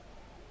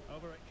corner here.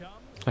 Over it comes.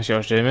 That's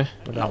yours, Jamie.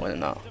 We're not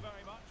winning that. Thank you very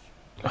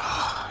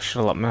much. I should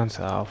have let me onto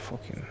that. I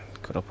fucking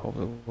could have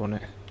probably won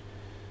it.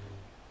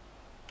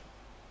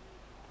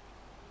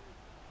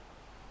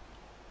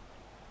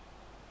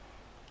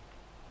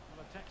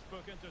 Well, a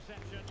textbook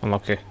interception.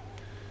 Unlucky.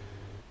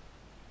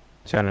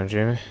 Turn him,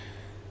 Jamie.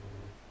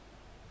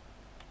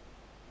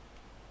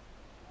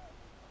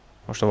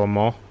 Watch the one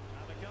more.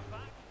 And the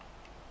cutback.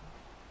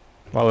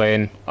 Well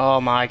in.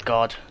 Oh my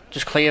god.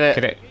 Just clear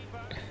Get it. it.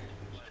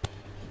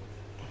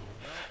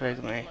 Frig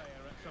me. Player,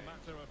 it's a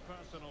matter of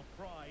personal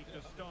pride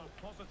to start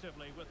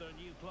positively with their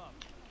new club.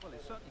 Well,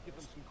 it certainly gives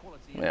them some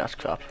quality. Yeah, that's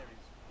crap. He's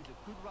a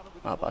good runner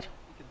with Not the ball. bad.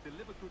 He can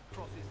deliver good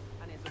crosses,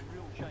 and he has a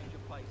real change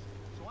of pace.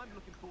 So I'm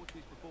looking forward to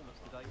his performance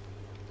today.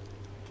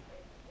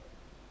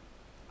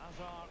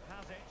 Hazard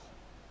has it.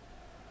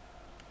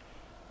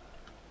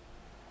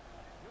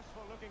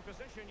 Useful looking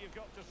position, you've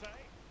got to say.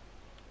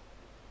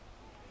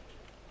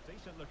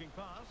 Decent looking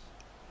pass.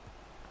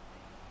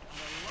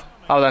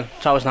 Oh then,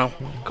 it's ours now.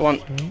 Go on.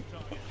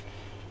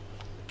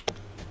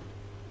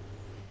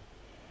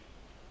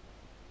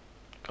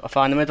 Gotta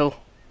find the middle.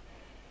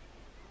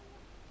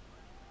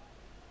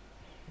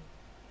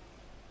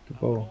 Good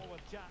ball.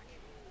 With Jack.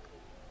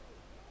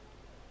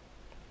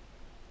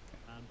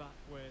 And back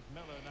with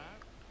Miller now.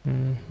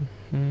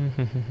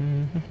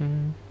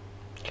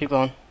 Keep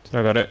going.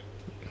 I got it.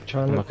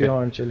 Try and look Okay.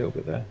 behind you a little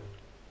bit there.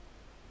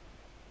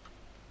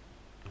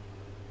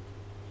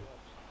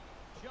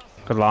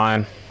 Good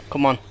line.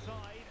 Come on.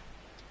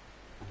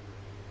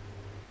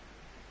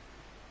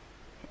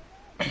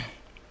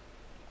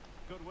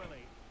 Good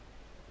Willie.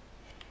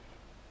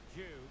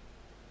 Jew.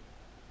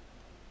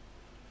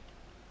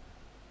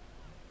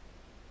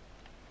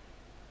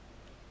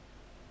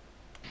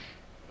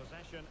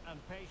 Possession and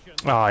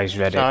patience. Oh, he's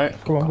ready. Sorry.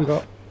 Come on, we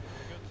got...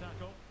 Good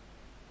tackle.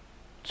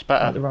 It's Out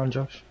better. the round,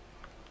 Josh.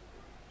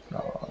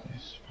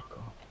 Nice. Fuck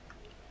off.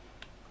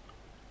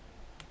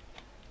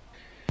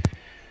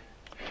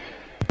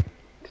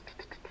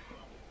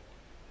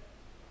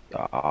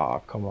 Ah,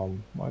 come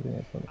on. Why didn't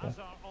it front again?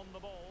 Hazard on the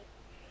ball.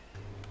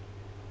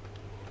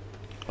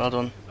 Well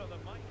done. So there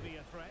might be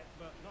a threat,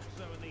 but not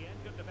so in the end.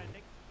 Good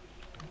defending.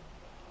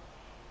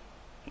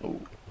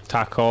 Ooh.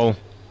 Tackle.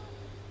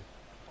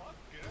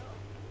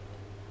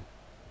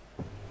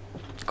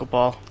 Good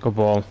ball. Good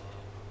ball. And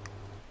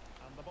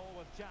the ball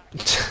with Jack.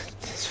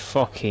 This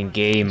fucking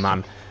game,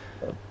 man.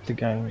 The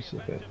game's a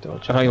bit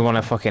dodgy. I don't even want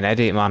to fucking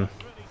edit, man.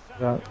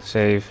 Yeah.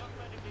 Save.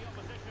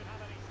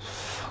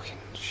 Fucking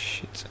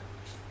shit.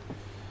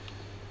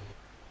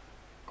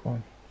 Go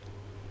on.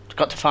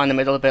 Got to find the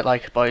middle a bit,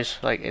 like, boys,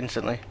 like,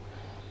 instantly.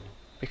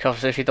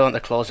 Because if you don't, they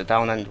close it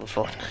down and we're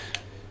fucked.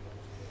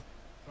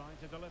 Trying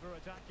to deliver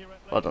it accurately.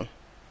 Well done.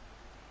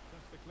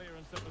 Just the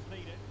clearance that was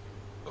needed.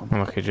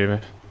 Unlucky, Jimmy.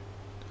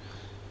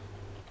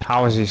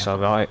 How is he so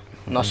right?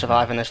 I'm not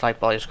surviving this, like,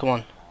 boys. Come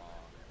on.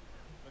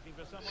 Looking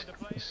for someone to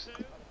play it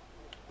to.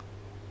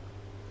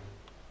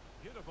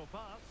 Beautiful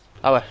pass.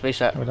 Oh,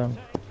 reset. Well done.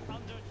 Take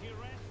under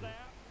duress there.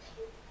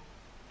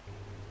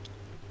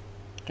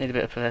 Need a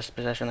bit of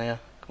possession here.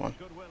 Come on.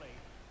 Good Willie.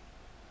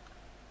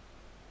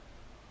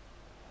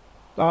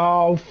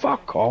 Oh,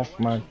 fuck off,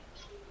 man.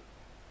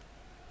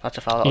 That's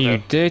a foul. That'll You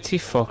do. dirty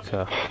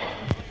fucker.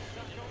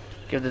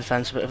 Give the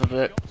defence a bit of a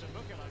break.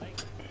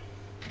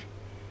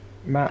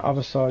 Matt,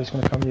 other side is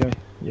going to come you.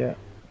 Yeah.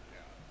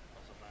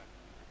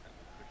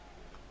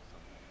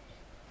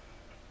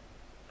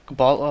 Good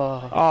ball.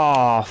 Oh.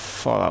 Oh,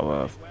 fuck that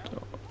was.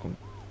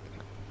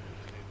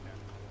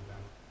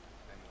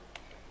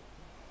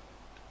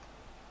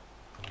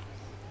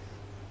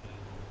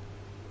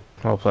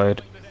 Well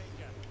played.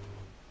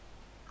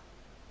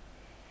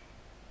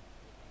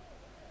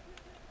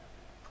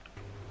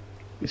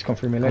 He's come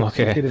through my legs.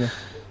 Okay. You're kidding me.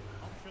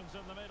 Options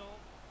in the middle.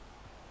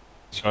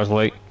 Charles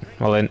late.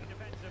 Well in.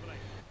 Defensively.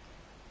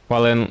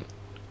 Well in. Can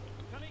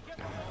he get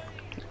the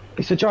lead?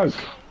 It's a joke.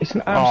 It's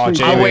an Oh, absolute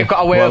Jamie. Oh, joke. we've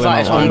got away Well with in that.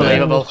 It's that line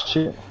there. unbelievable.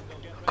 Shit.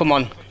 Come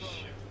on.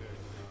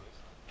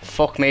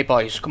 Fuck me,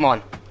 boys. Come on.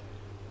 Danger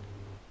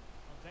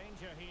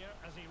here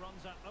as he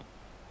runs at them.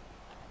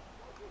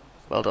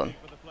 Well done.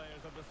 For the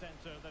players of the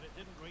centre that it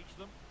didn't reach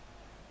them.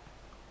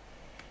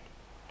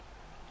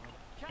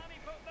 Can he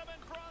put them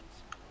in front?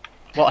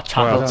 What a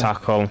tackle. Well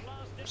tackle.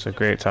 It's a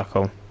great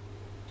tackle.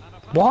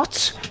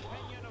 What?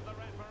 Opinion of the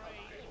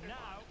referee. Now,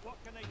 what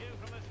can they do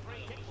from this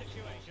free kick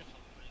situation?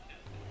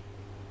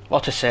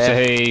 What a save.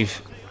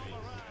 Save.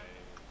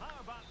 How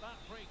about that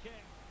free kick?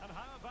 And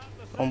how about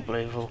the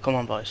Unbelievable. Come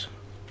on, boys.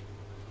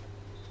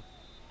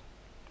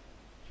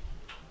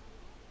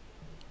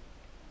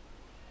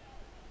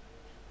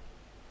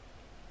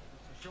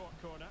 It's a short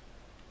corner.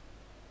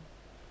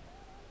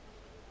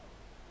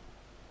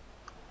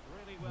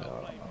 Really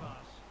well played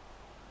pass.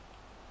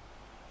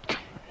 It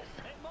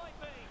might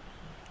be.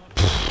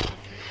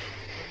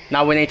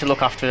 Now we need to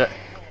look after it.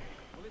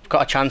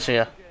 Got a chance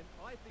here.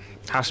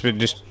 Has to be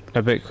just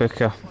a bit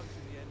quicker. Close in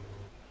the end.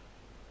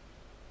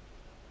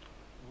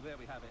 Well, there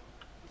we have it.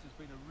 This has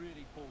been a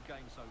really poor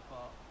game so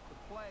far. The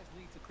players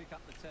need to pick up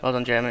the tempo. Well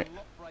done, Jamie. They're a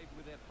lot braver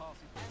with their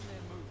passing and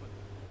their movement.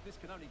 This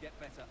can only get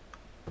better.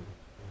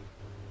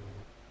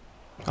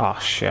 Oh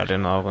shit, I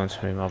didn't know I was going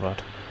to be, my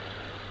bad.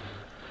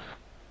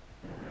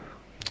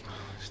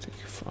 Stick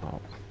your foot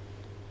out.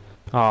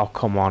 Oh,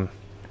 come on.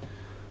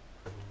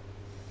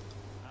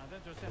 And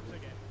intercepts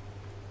again.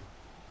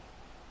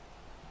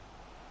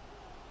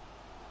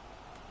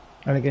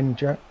 And again,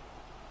 Jack.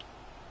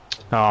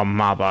 Oh,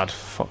 my bad.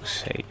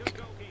 Fuck's sake. Good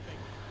goalkeeping.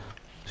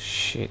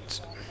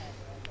 Shit.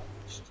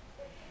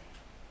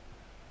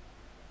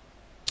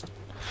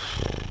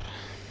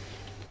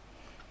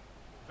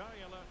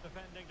 Very alert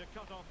defending to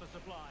cut off the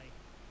supply.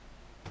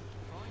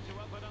 Trying to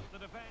open up the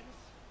defence.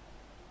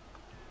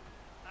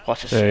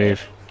 What a Save. save.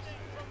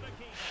 From the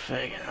keeper.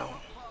 Friggin' hell.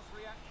 Top-class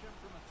reaction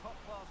from a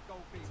top-class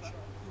goalkeeper.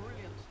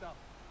 Brilliant stuff.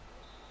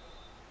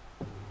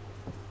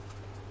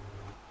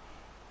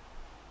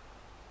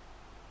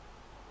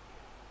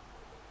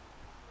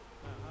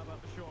 Now, how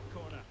about the short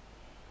corner?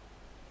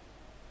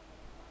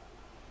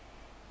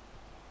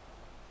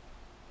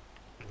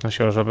 That's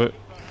yours, Robert.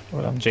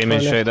 Well done. Jamie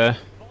Try straight there.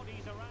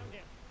 Bodies around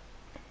him.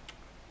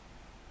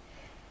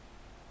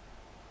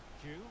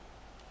 Jew.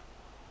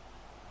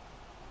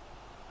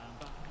 And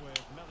back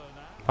with Miller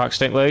now. Back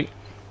stick, Lee. Really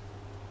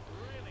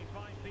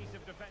fine piece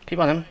of defending Keep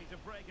on him. play to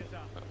break us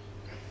up.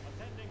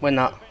 Attending Win to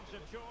that.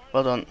 defensive chores.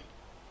 Well done.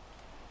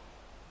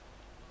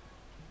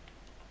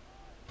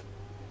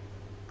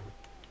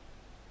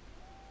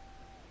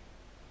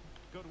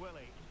 Good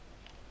Willie.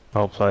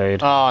 Well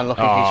played. Oh,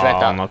 unlucky he's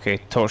read that. Unlucky.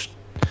 Touch.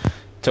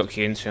 Took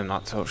you into him,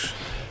 that touch.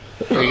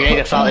 You need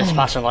to start this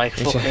passing like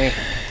fuck me.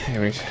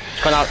 Here we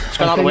It's gone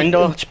out the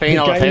window. It's been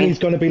The on a game thing. is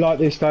going to be like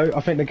this, though.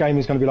 I think the game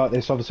is going to be like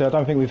this. Obviously, I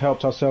don't think we've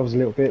helped ourselves a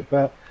little bit,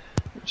 but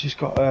we've just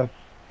got to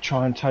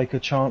try and take a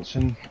chance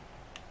and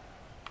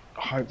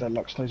hope that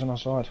luck stays on our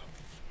side.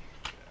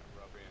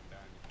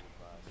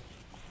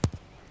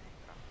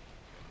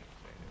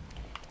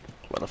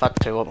 Well, they've had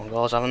 2 open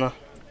goals, haven't they?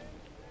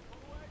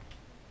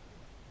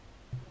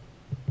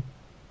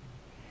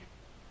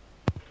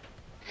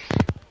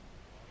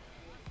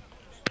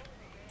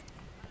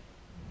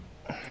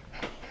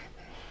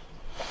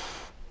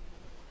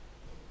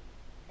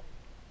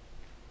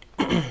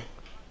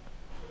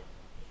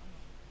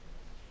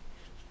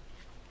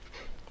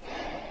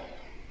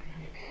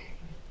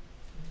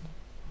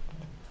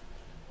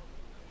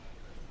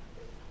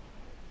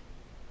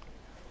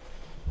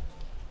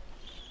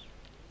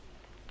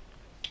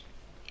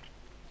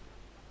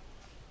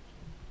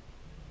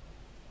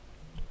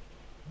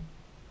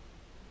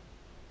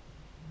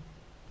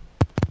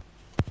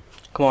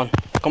 Come on,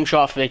 come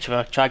short for each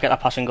other. Try to get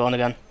that passing going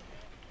again.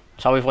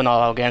 That's how we've won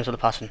all our games with the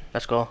passing.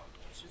 Let's go.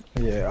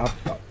 Yeah,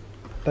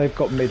 they've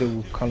got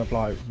middle kind of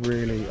like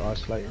really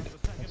isolated,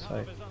 I'd say.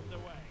 Is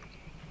underway.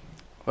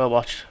 Well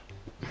watched.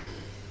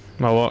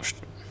 Well watched.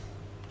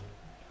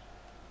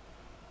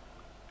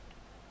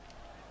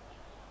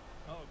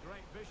 Oh,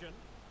 great vision.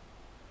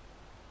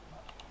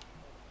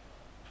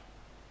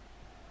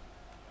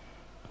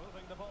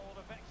 Moving the ball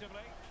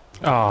effectively.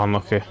 Oh,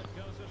 unlucky. Goes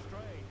astray.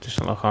 Just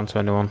don't look onto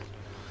anyone.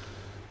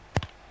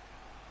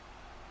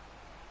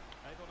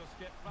 Able to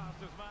skip past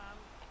his man.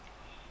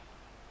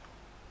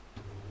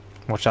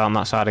 Watch out on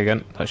that side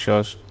again. That's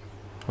yours.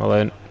 Well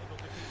in. Able to keep the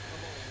ball.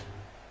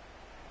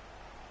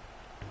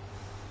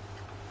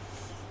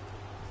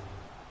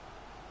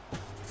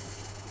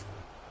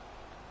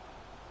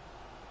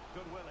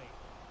 Good Willie.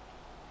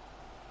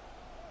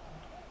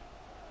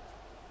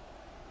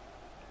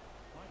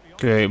 Might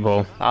be Great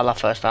ball. I'll that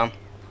first time.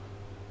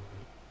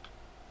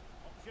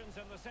 options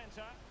in the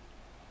centre.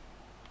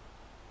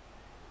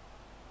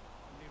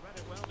 He read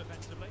it well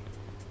defensively.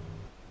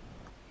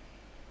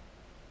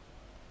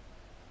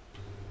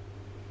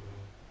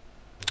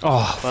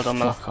 Oh, Well done,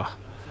 Miller. fucker.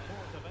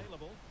 Support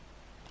available.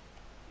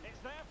 It's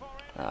there for him.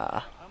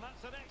 Ah, And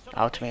that's an excellent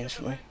out to me piece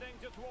of instantly. defending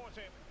to thwart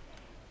him.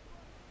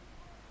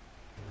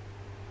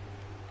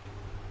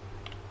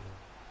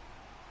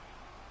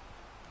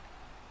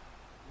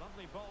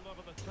 Lovely ball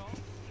over the top.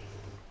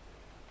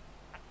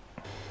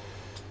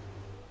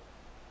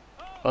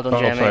 well done,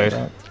 Well Jamie. played.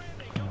 Really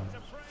got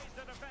to praise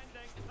the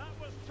defending. That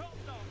was top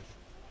notch.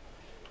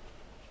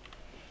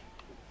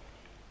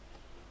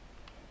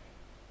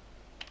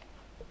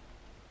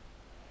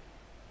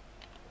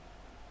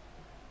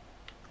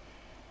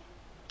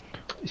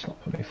 It's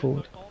not put me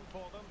forward. On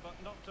for them, but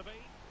not to be.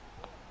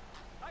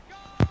 A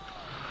goal!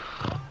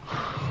 A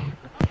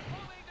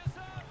fully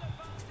deserved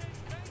advantage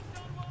based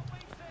on what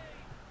we've seen.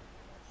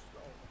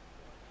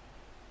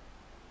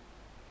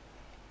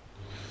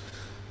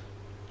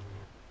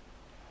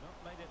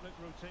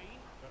 routine,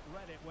 but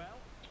read it well.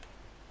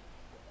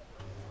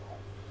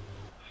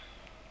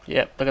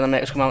 Yep, they're gonna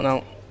make us come out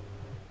now.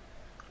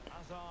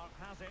 Hazard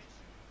has it.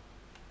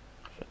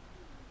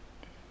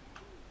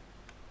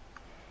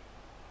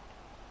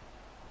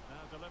 Now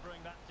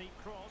delivering that deep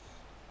cross.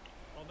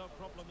 Well, no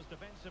problems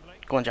defensively.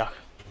 Go on, Jack.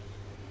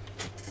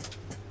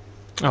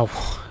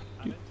 Oh,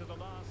 And into the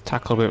last.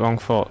 tackle a bit wrong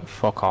foot.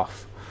 Fuck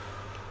off.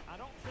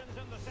 And options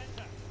in the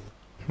centre.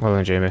 Well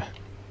done, Jamie. And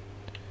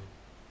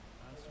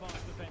smart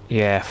defending.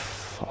 Yeah,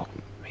 fuck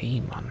me,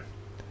 man.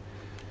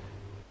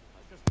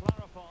 Let's just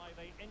clarify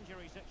the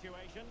injury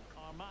situation.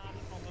 Our man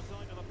on the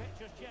side of the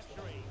pitch is Jeff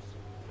Shreves.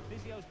 The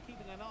physio's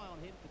keeping an eye on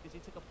him because he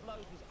took a blow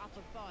to his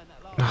upper thigh in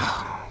that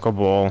last. Good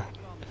ball.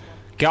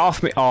 Get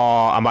off me.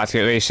 Oh, I'm about to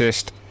get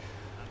racist.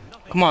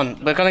 Come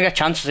on, we're gonna get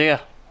chances here.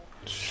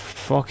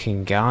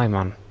 Fucking guy,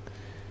 man.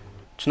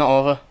 It's not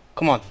over.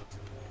 Come on.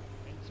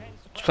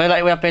 Let's play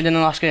like we have been in the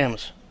last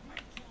games.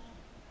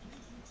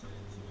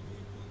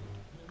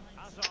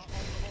 Hazard on the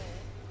ball.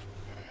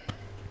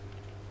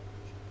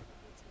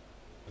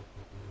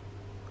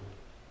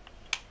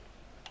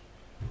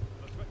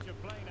 The switch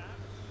of play now.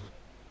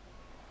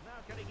 Now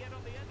can he get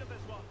on the end of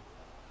this one?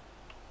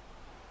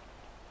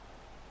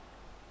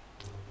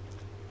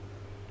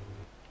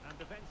 And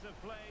defensive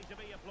play to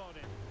be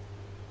applauded.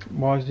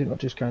 Why is it not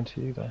just going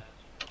to you though?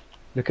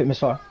 Look at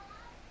Messiah.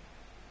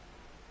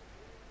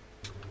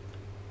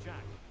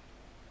 Jack.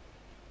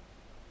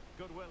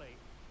 Good Willie.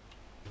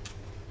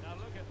 Now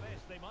look at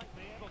this. They might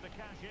be able to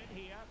cash in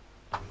here.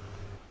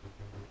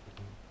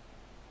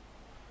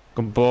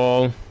 Good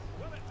ball. Will it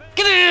be?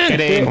 Get in!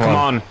 Get in, come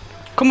on.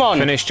 Come on!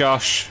 Finish,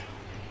 Josh.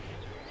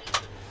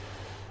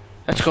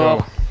 Let's go.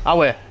 Go.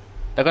 Away.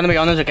 They're gonna be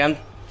on us again.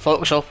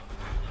 Focus up.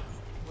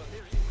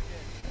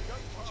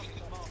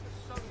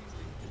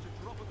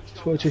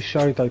 That's what it just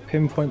showed though.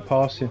 Pinpoint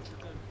passing. Just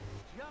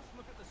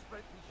look at the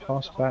strength he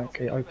Pass shows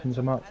back. It opens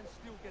them up. and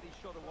still get his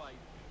shot away.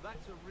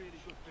 That's a really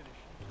good finish.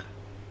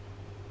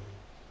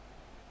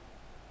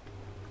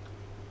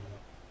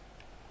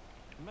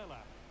 Miller.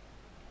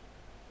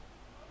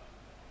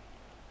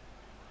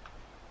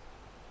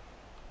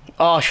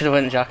 Oh, should have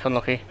went Jack.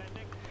 Unlucky.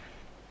 Defending.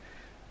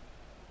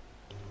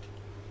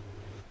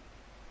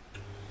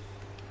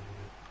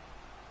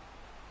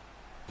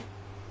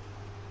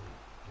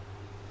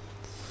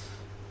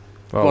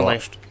 Well Go on,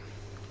 watched. And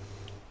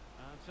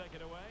take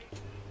it away.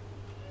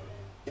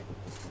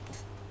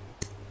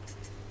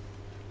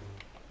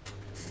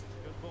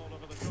 Good ball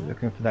over the top.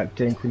 Looking for that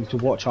dink. We need to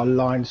watch our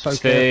line so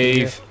carefully.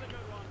 Steve. That's a good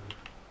one.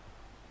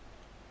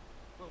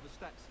 Well, the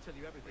stats tell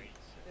you everything.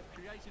 They've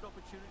created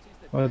opportunities,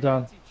 they've Well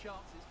done. created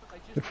chances, but they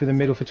just Look through the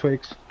middle for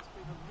Twigs. It's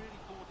been a really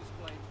poor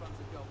display in front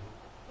of goal.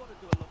 Got to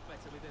do a lot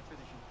better with their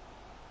finishing.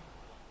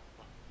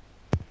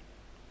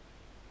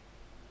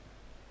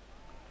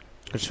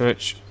 Good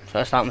switch.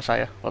 First out,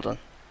 Messiah. Well done.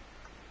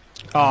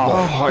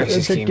 Oh, what is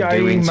it's this a team game,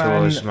 doing to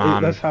man. us,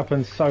 man? That's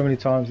happened so many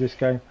times this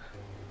game.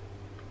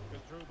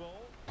 Good through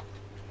ball.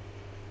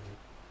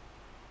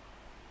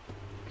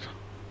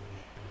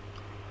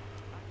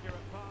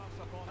 Accurate pass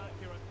upon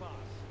accurate pass.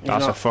 He's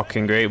That's a not-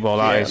 fucking great ball,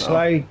 that Yeah, is. no.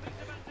 Play.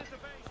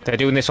 They're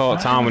doing this all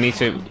the time. We need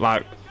to,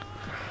 like...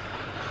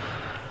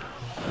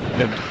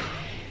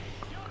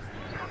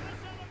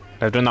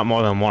 They've done that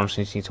more than once.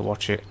 You just need to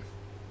watch it.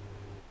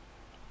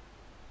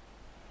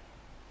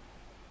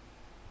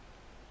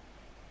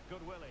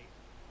 Good Willie.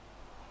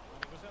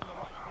 And it was in the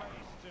right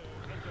place to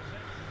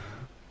intercept.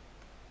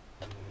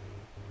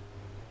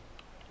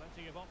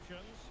 Plenty of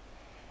options.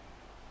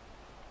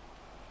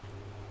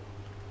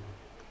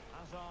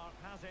 Hazard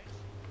has it.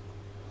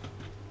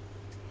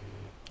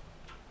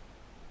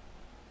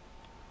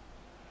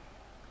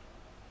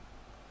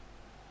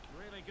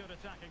 Really good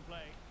attacking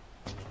play.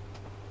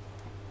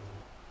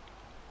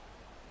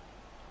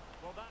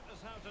 Well, that is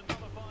how to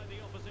nullify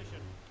the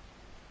opposition.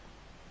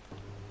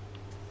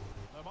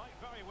 There might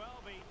very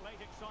well be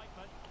late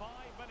excitement. 5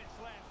 minutes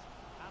left,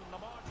 and the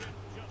margin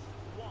just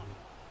 1.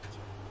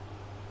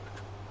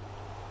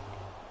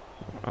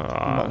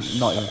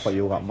 Not even quite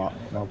you that much,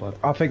 my bad.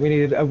 I think we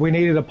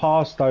needed a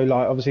pass though.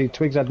 Like obviously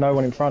Twigs had no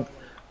one in front.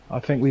 I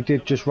think we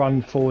did just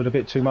run forward a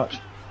bit too much.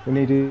 We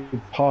needed a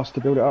pass to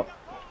build it up.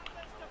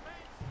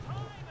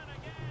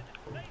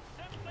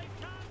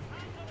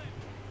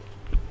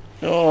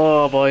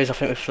 Oh, boys, I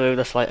think we flew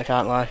this light. I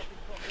can't lie.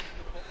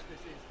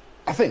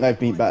 I think they've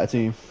beat better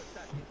team.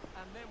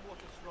 And then what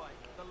a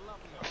strike. The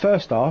lovely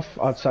First half,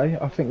 I'd say.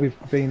 I think we've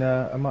been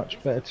a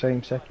much better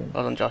team second.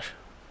 Well done, Josh.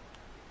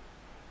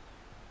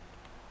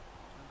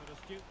 And an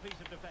astute piece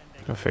of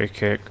defending. A free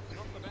kick.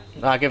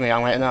 Nah, give me.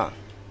 I'm waiting that.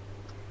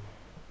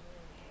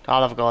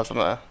 I'll have a go from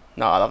there.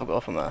 No, I'll have a go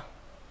from there.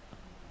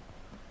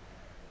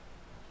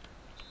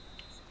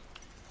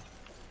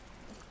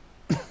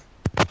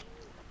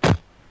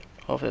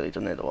 Hopefully he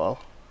doesn't hit the wall.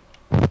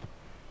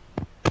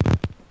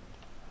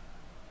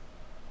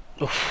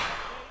 Oof.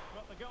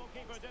 But the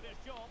goalkeeper did his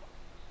job.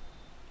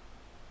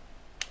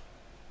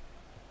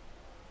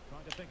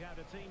 Trying to pick out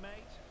a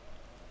teammate.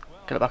 Well,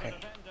 Get it back in.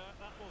 defender,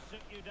 that will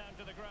sit you down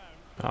to the ground.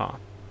 Ah,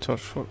 touch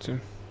foot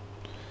him.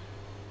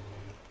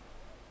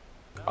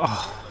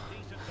 Oh,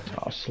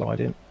 I'll slide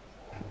in.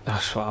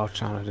 that's what I was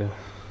trying to do.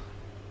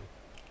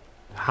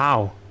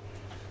 How?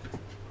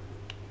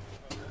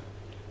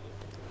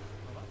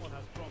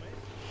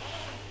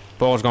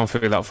 Ball's gone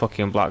through that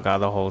fucking black guy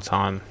the whole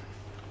time.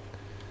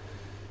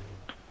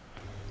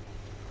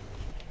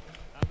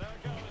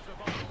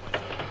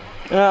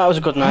 Yeah, that was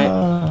a good night.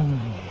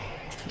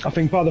 I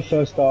think by the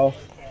first half,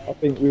 I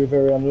think we were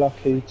very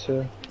unlucky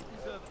to.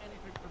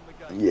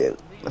 Yeah,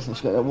 let's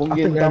just get that one I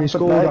game think they done only for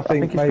scored. tonight. I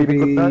think it's been a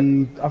good night.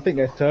 maybe. I think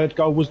their third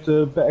goal was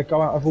the better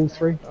goal out of all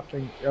three. I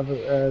think the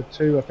other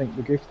two, I think,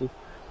 were gifted.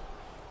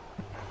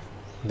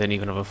 Didn't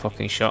even have a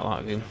fucking shot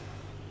like him.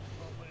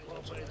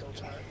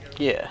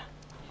 Yeah.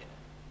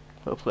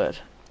 Well played.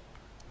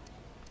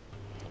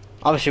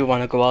 Obviously we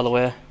want to go all the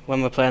way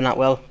when we're playing that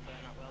well.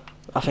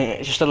 I think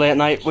it's just a late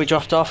night. We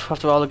dropped off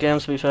after all the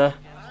games, to be fair.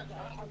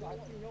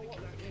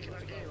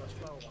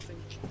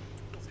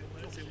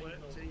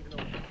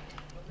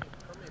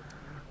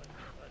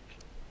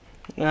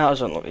 Yeah, that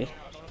was unlucky.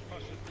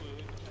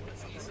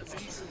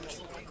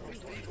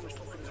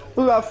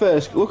 Look at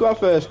that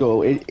first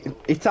goal.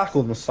 He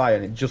tackled Messiah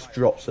and it just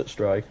drops at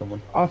strike.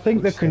 I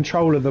think the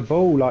control of the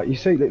ball, like you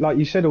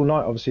said all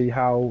night, obviously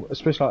how,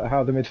 especially like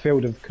how the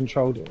midfield have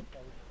controlled it.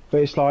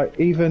 But it's like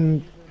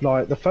even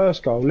like the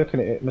first goal, looking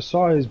at it,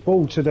 Messiah's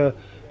ball to the,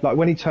 like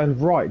when he turned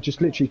right, just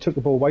literally took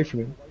the ball away from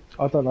him.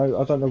 I don't know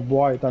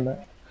why it done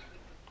that.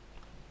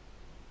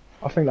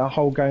 I think that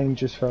whole game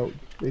just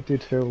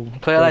did feel.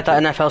 Play like that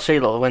in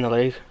FLC though, win the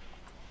league.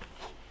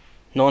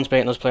 No one's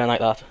beating us playing like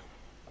that.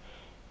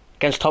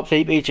 Against top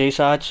VPG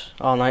sides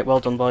all night. Well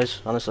done,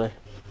 boys. Honestly,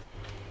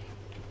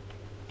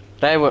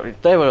 they were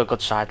a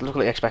good side. Look at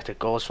the expected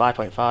goals,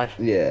 5.5.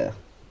 Yeah.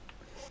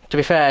 To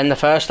be fair, in the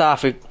first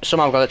half we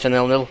somehow got it to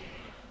 0-0.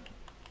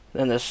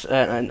 In this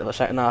into the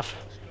second half,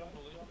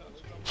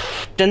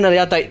 didn't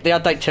they? They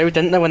had like two,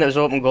 didn't they, when it was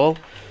open goal,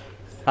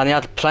 and they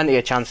had plenty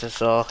of chances.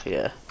 So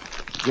yeah.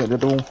 Yeah, they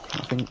do.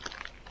 I think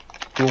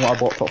the one I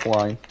bought top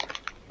line,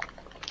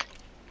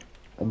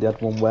 and they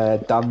had one where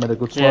Dan made a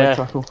good slide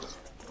tackle.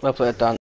 Well played, Dan.